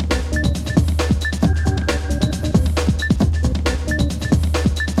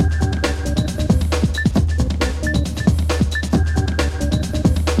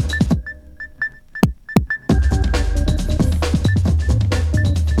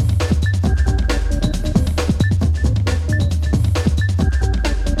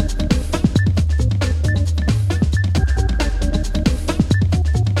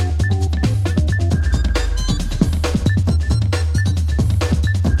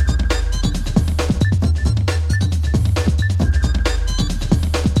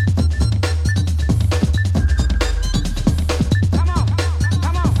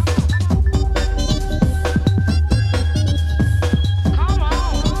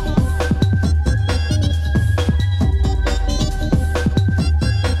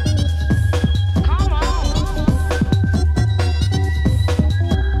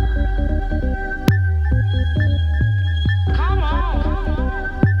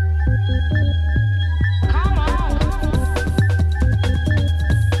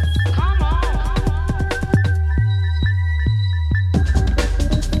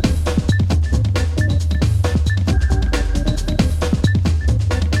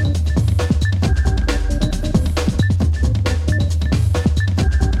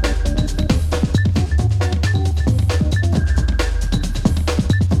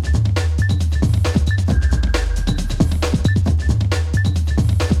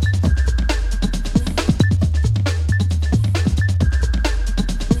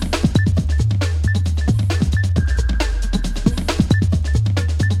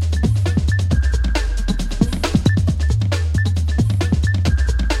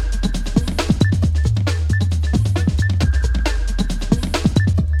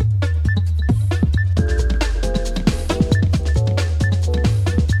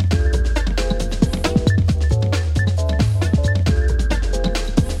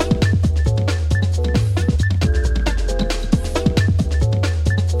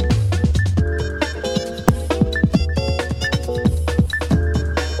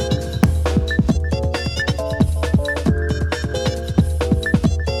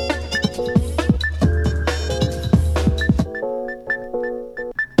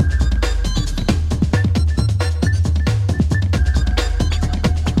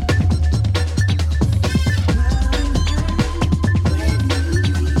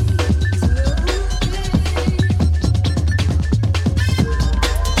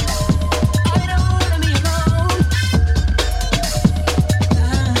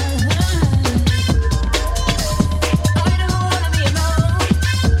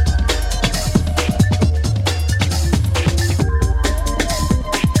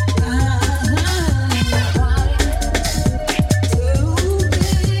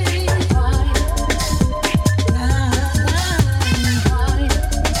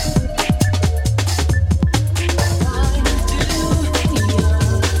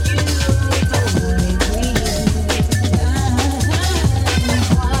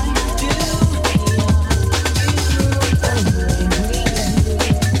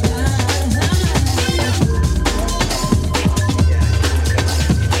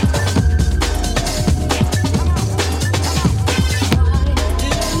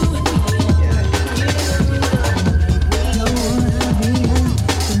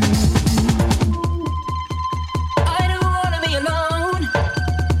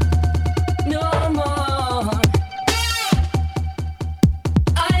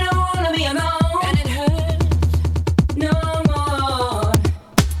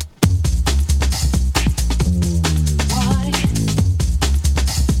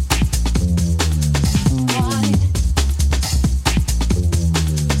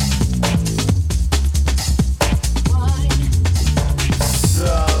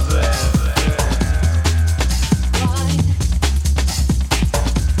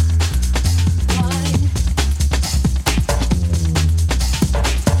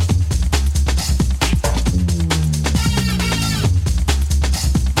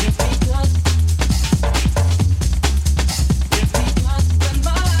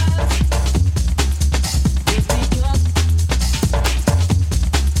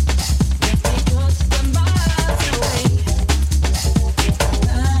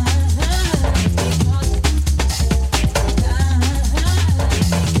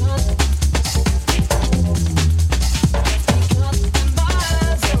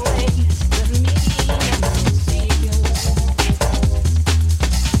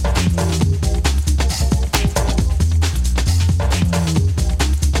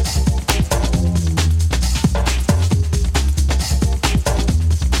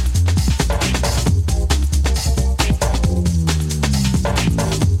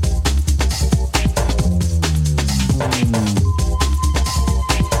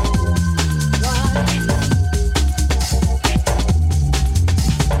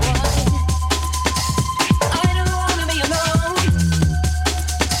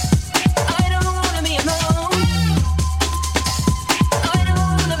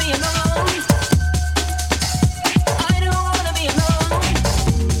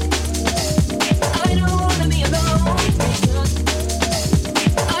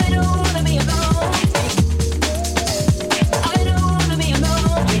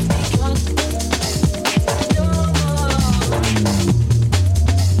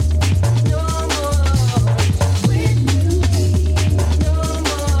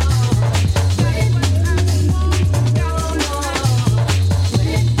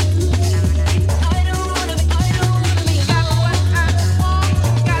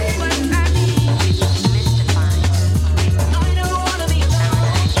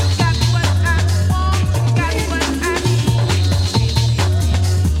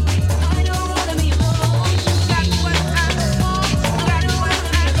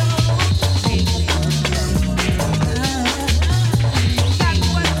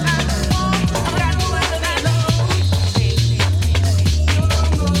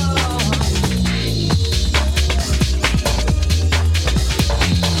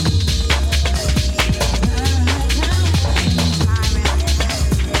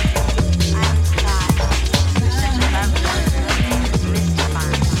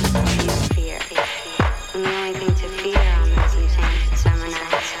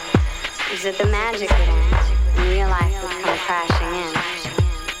 is that the magic would end, and real life would come crashing in.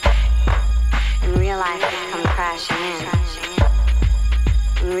 And real life would come crashing in.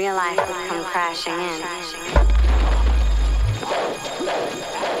 And real life would come crashing in.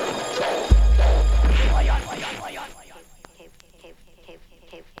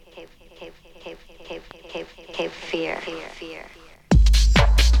 Fear.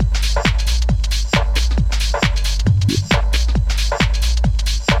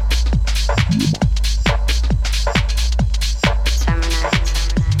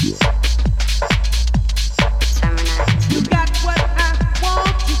 You got what I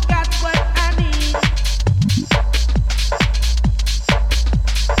want, you got what I need.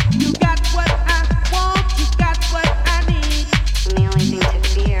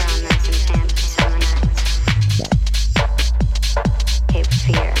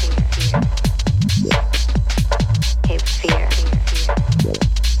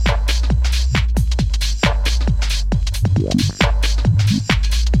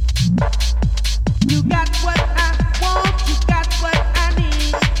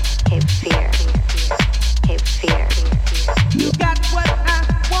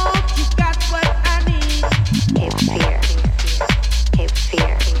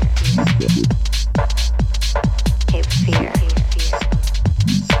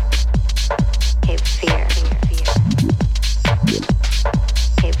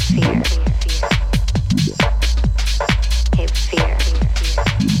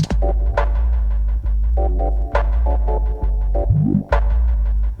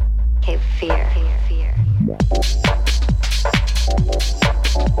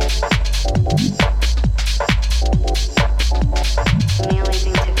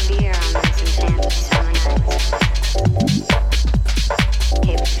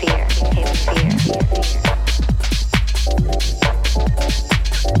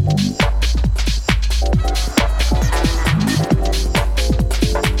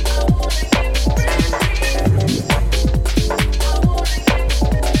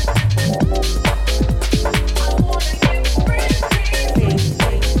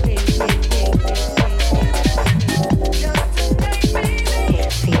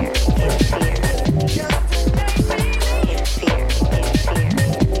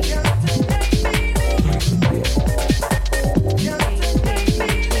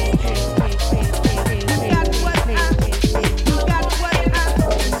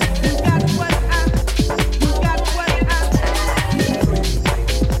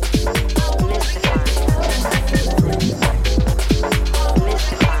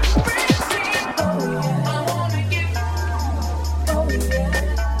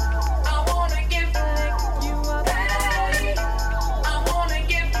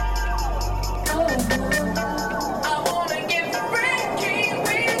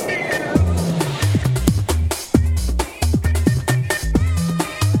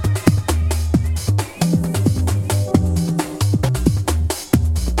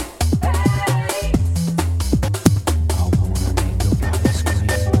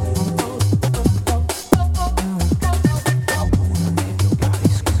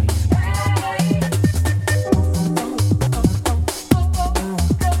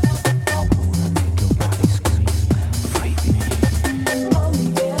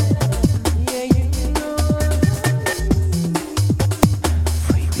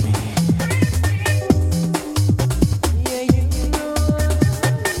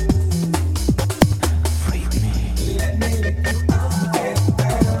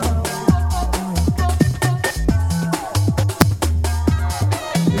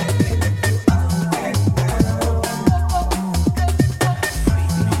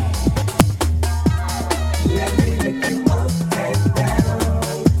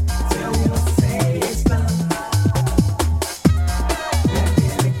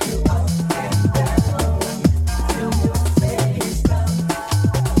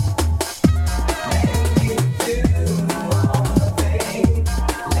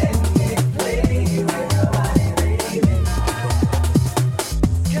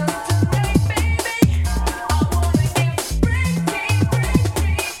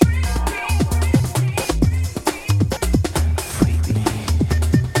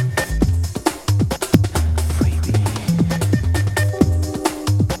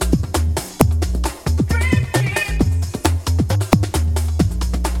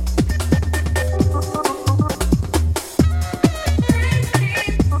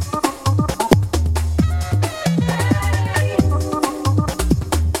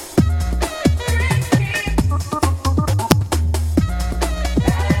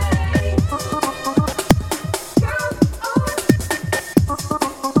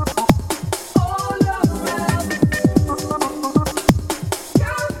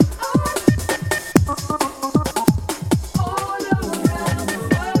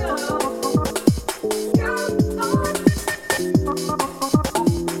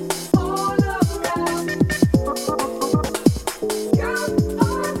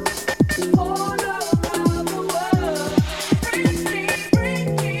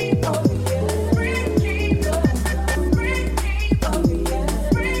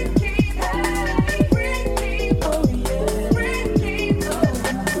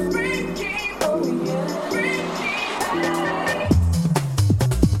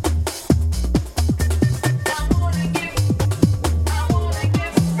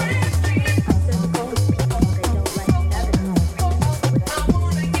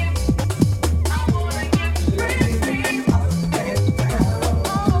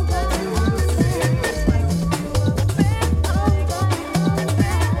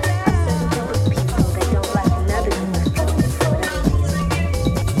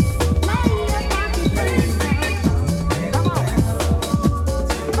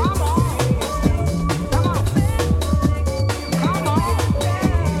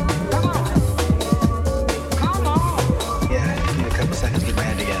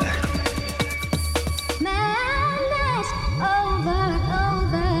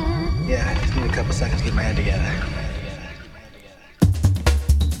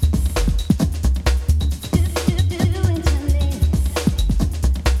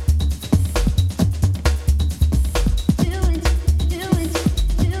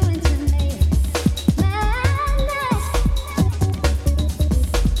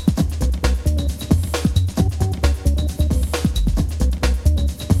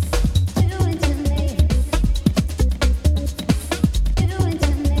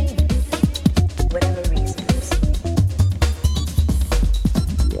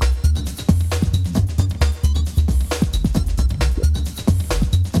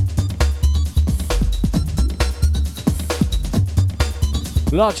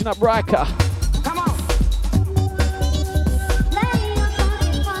 Larging up Riker.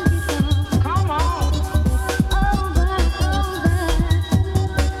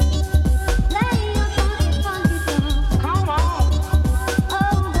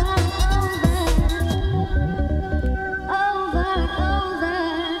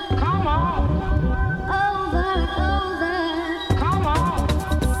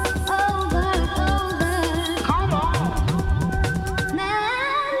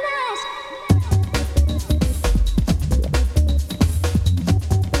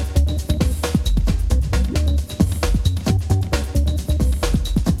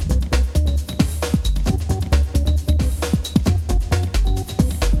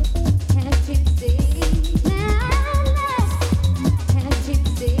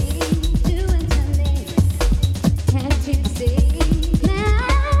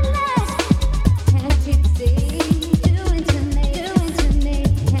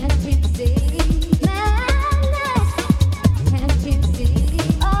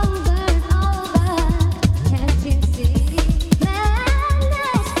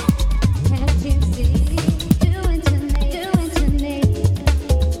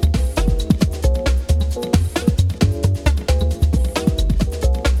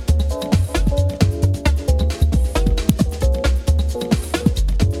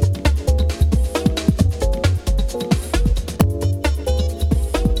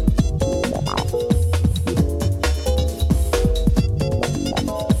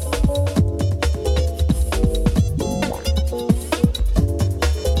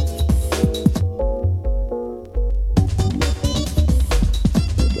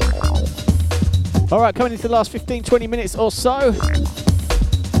 Alright, coming into the last 15-20 minutes or so. I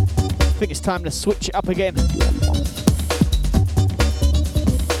think it's time to switch it up again.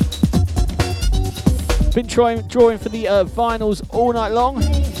 Been drawing for the vinyls all night long.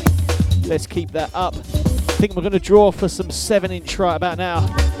 Let's keep that up. I think we're going to draw for some 7-inch right about now.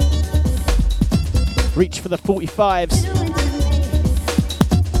 Reach for the 45s.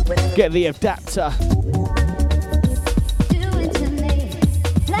 Get the adapter.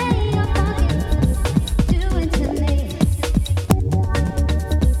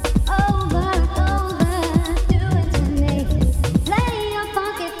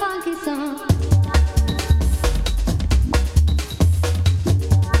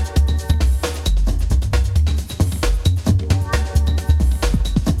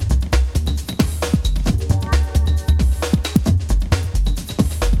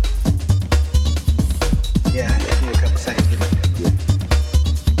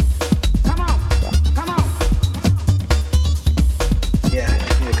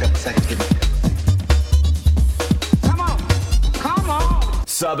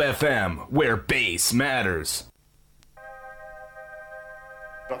 Sub FM, where bass matters.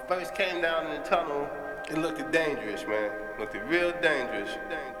 When I first came down in the tunnel, it looked dangerous, man. It looked real dangerous.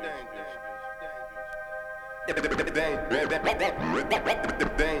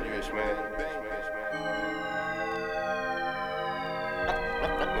 Dangerous, man.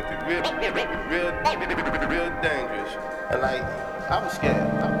 Real dangerous. And like, I was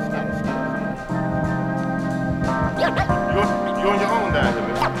scared. You on your own down here, man.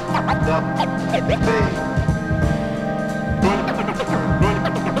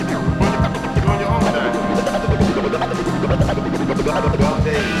 You on your own down here.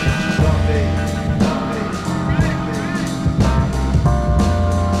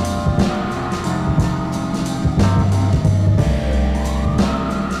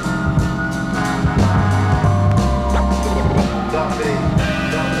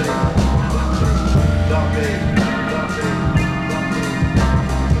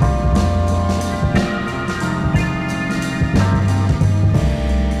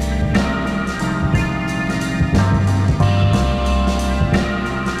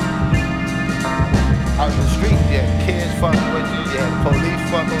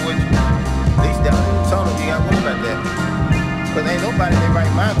 Cause ain't nobody in their right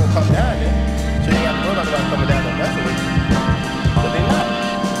mind gonna come down there. So you ain't got to know nothing about coming down there messing with you. But they not.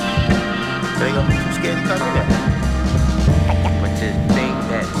 They gonna be too scared to come in there. But to think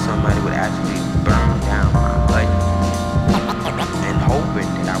that somebody would actually burn down my life and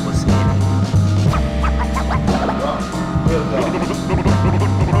hoping that I was in it.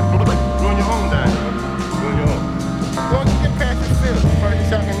 Doing your own down here, man. Doing your own. Go and get past your feelings. First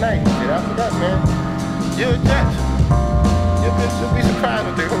and second night. Shit, after that, man, you're a judge. You'll be surprised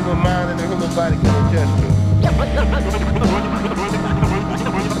what the human mind and the human body can adjust to.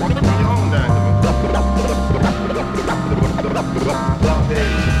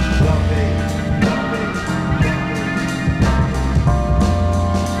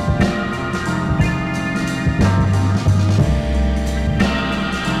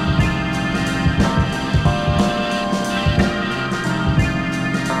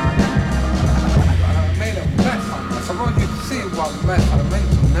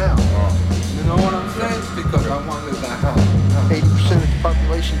 of the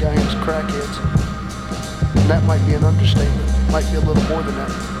population down here is crackheads. And that might be an understatement. Might be a little more than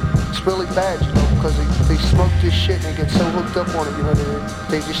that. It's really bad, you know, because they smoke this shit and they get so hooked up on it, you know,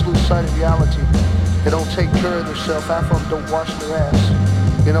 they just lose sight of reality. They don't take care of themselves. Half of them don't wash their ass.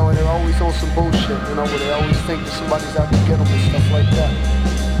 You know, and they're always on some bullshit, you know, where they always think that somebody's out to get them and stuff like that.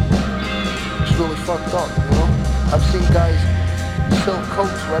 It's really fucked up, you know. I've seen guys sell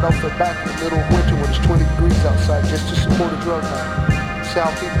coats right off their back in the middle of winter when it's 20 degrees outside just to support a drug habit. See how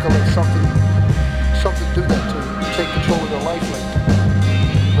people can let something do that to you, take control of their life like that.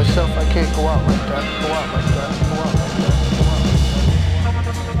 Myself, I can't go out like that, go out like that, go out like that, go out like that.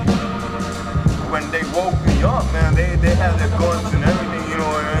 When they woke me up, man, they had their guns and everything, you know,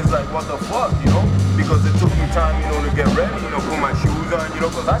 and it's like, what the fuck, you know? Because it took me time, you know, to get ready, you know, put my shoes on, you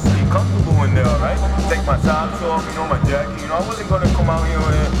know, because I stay comfortable in there, right? Take my socks off, you know, my jacket, you know, I wasn't going to come out here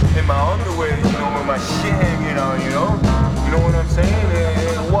in my underwear, you know, with my shit hanging out, you know? You know what I'm saying?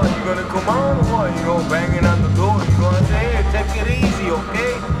 And what, you going to come out or what? You know, banging on the door, you know what I'm saying? Hey, take it easy,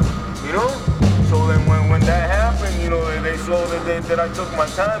 okay? You know? So then when that happened, you know, they saw that I took my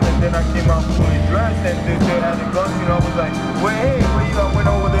time, and then I came out fully dressed, and they had the guns, you know, I was like, well, hey, where you? I went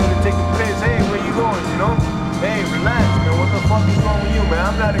over there to take a piss, hey, where you going, you know? Hey, relax, man, what the fuck is wrong with you, man?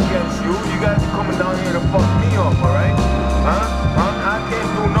 I'm not against you. You guys are coming down here to fuck me up, alright? Huh? I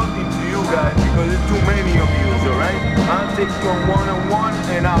can't do nothing to you guys because there's too many of you, alright? I'll take you on one-on-one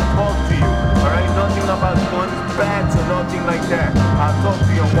and I'll talk to you, alright? Nothing about guns, bats, or nothing like that. I'll talk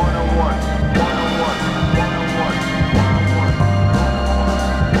to you on one-on-one, one-on-one, one-on-one, one-on-one.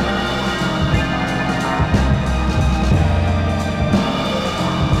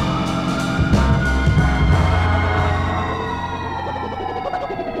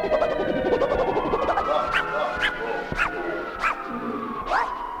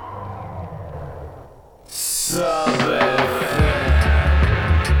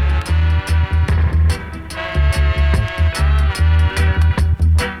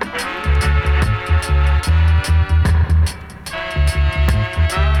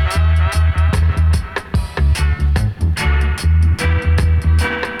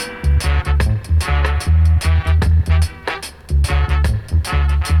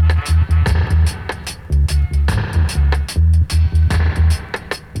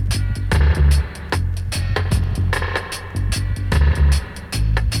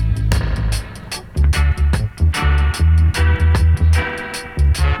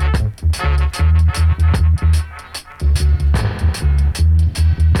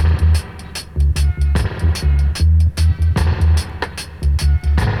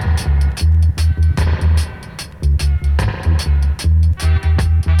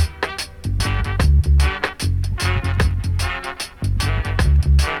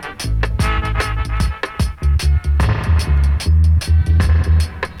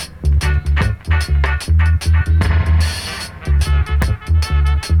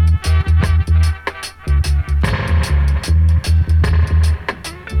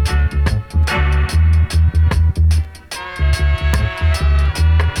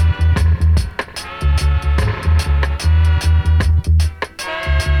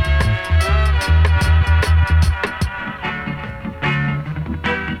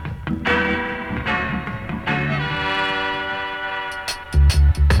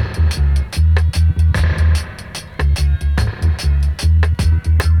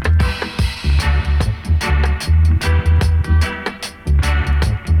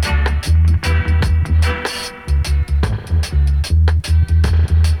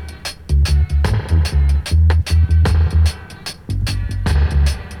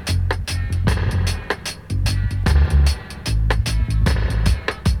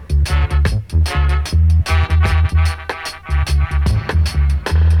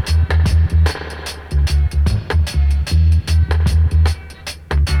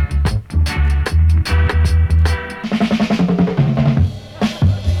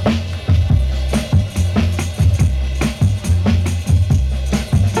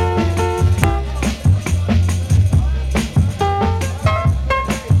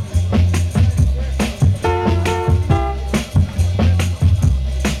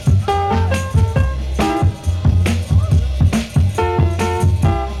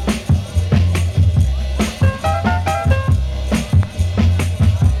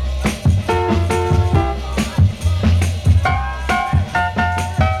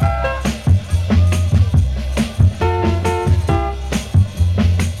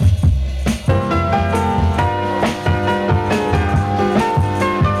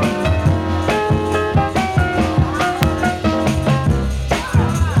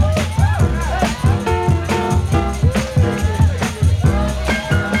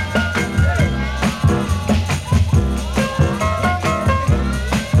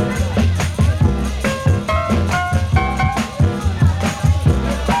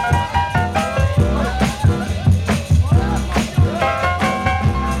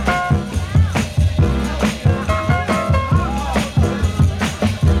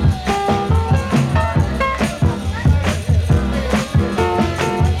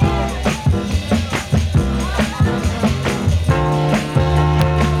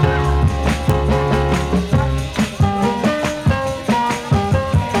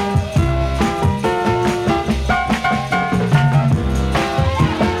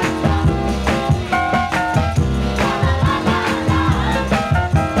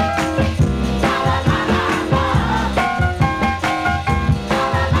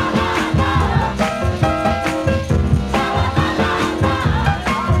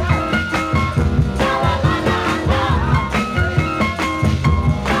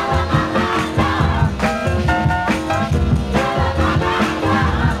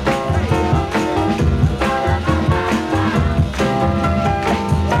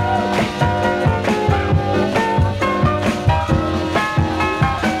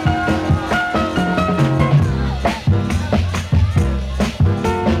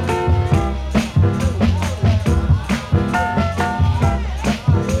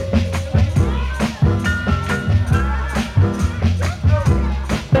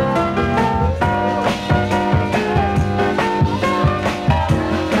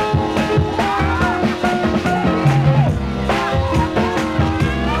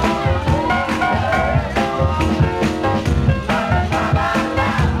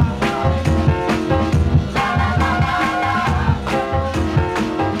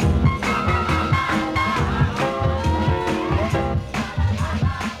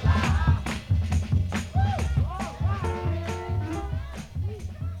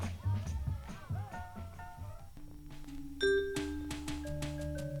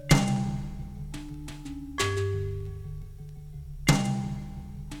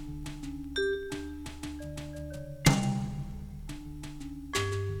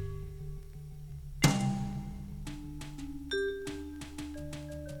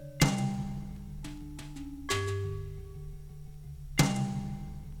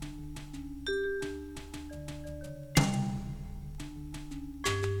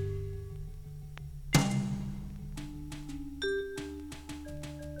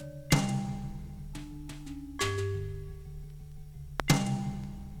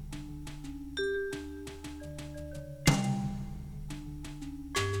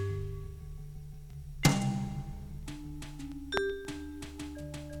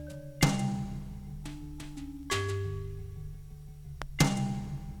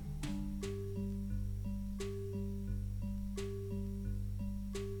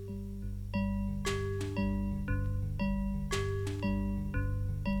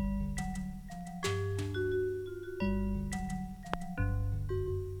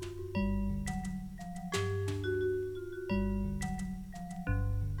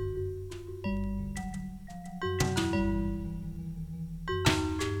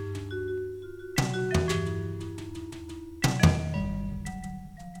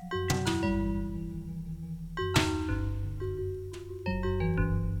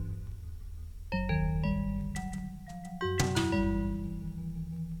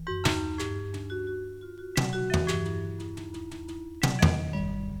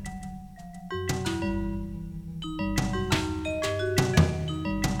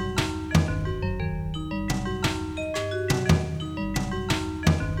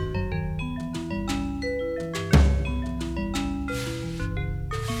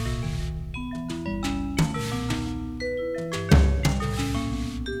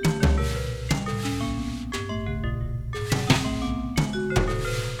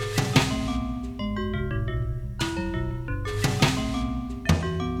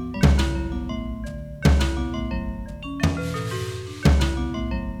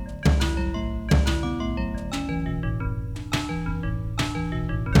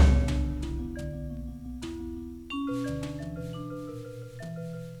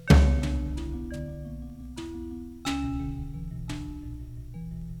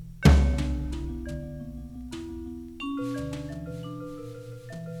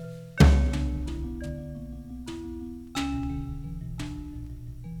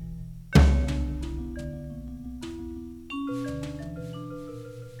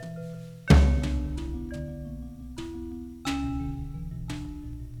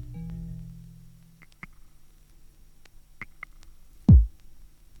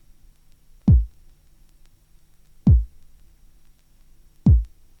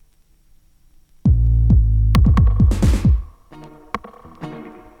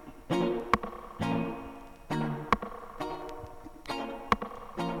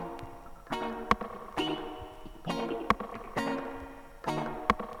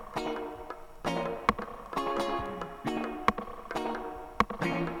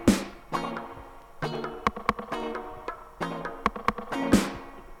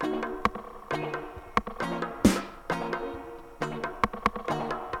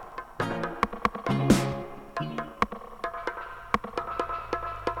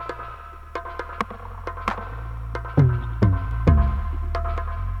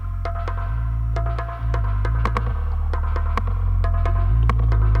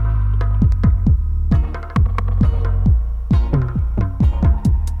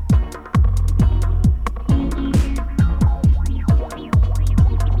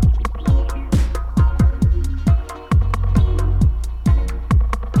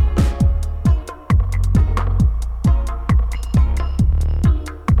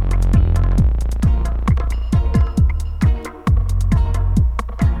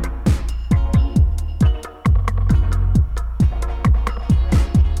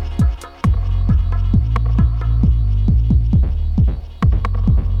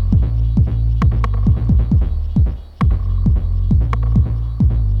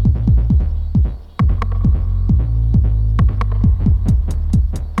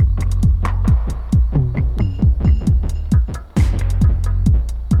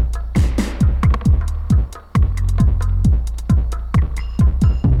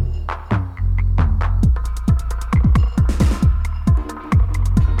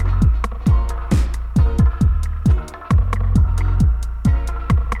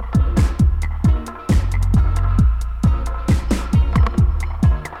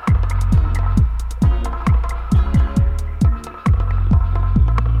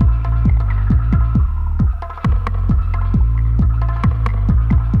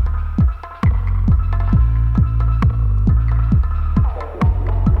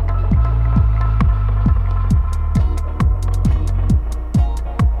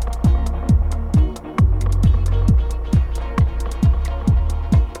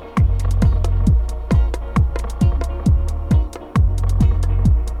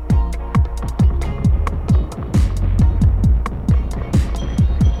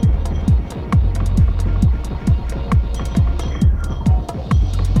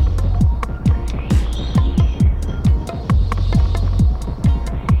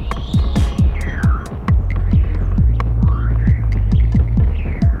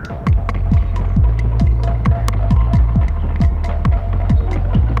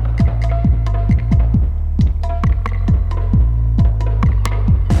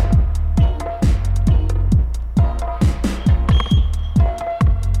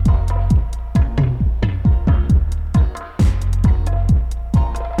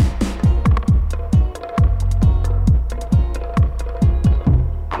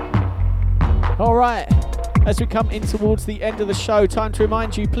 we come in towards the end of the show, time to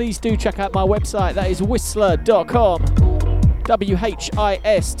remind you, please do check out my website. That is whistler.com. WHISTLA.com.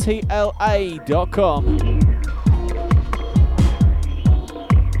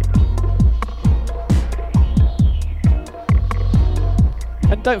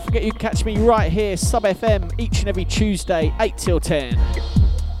 And don't forget you can catch me right here, Sub FM, each and every Tuesday, 8 till 10.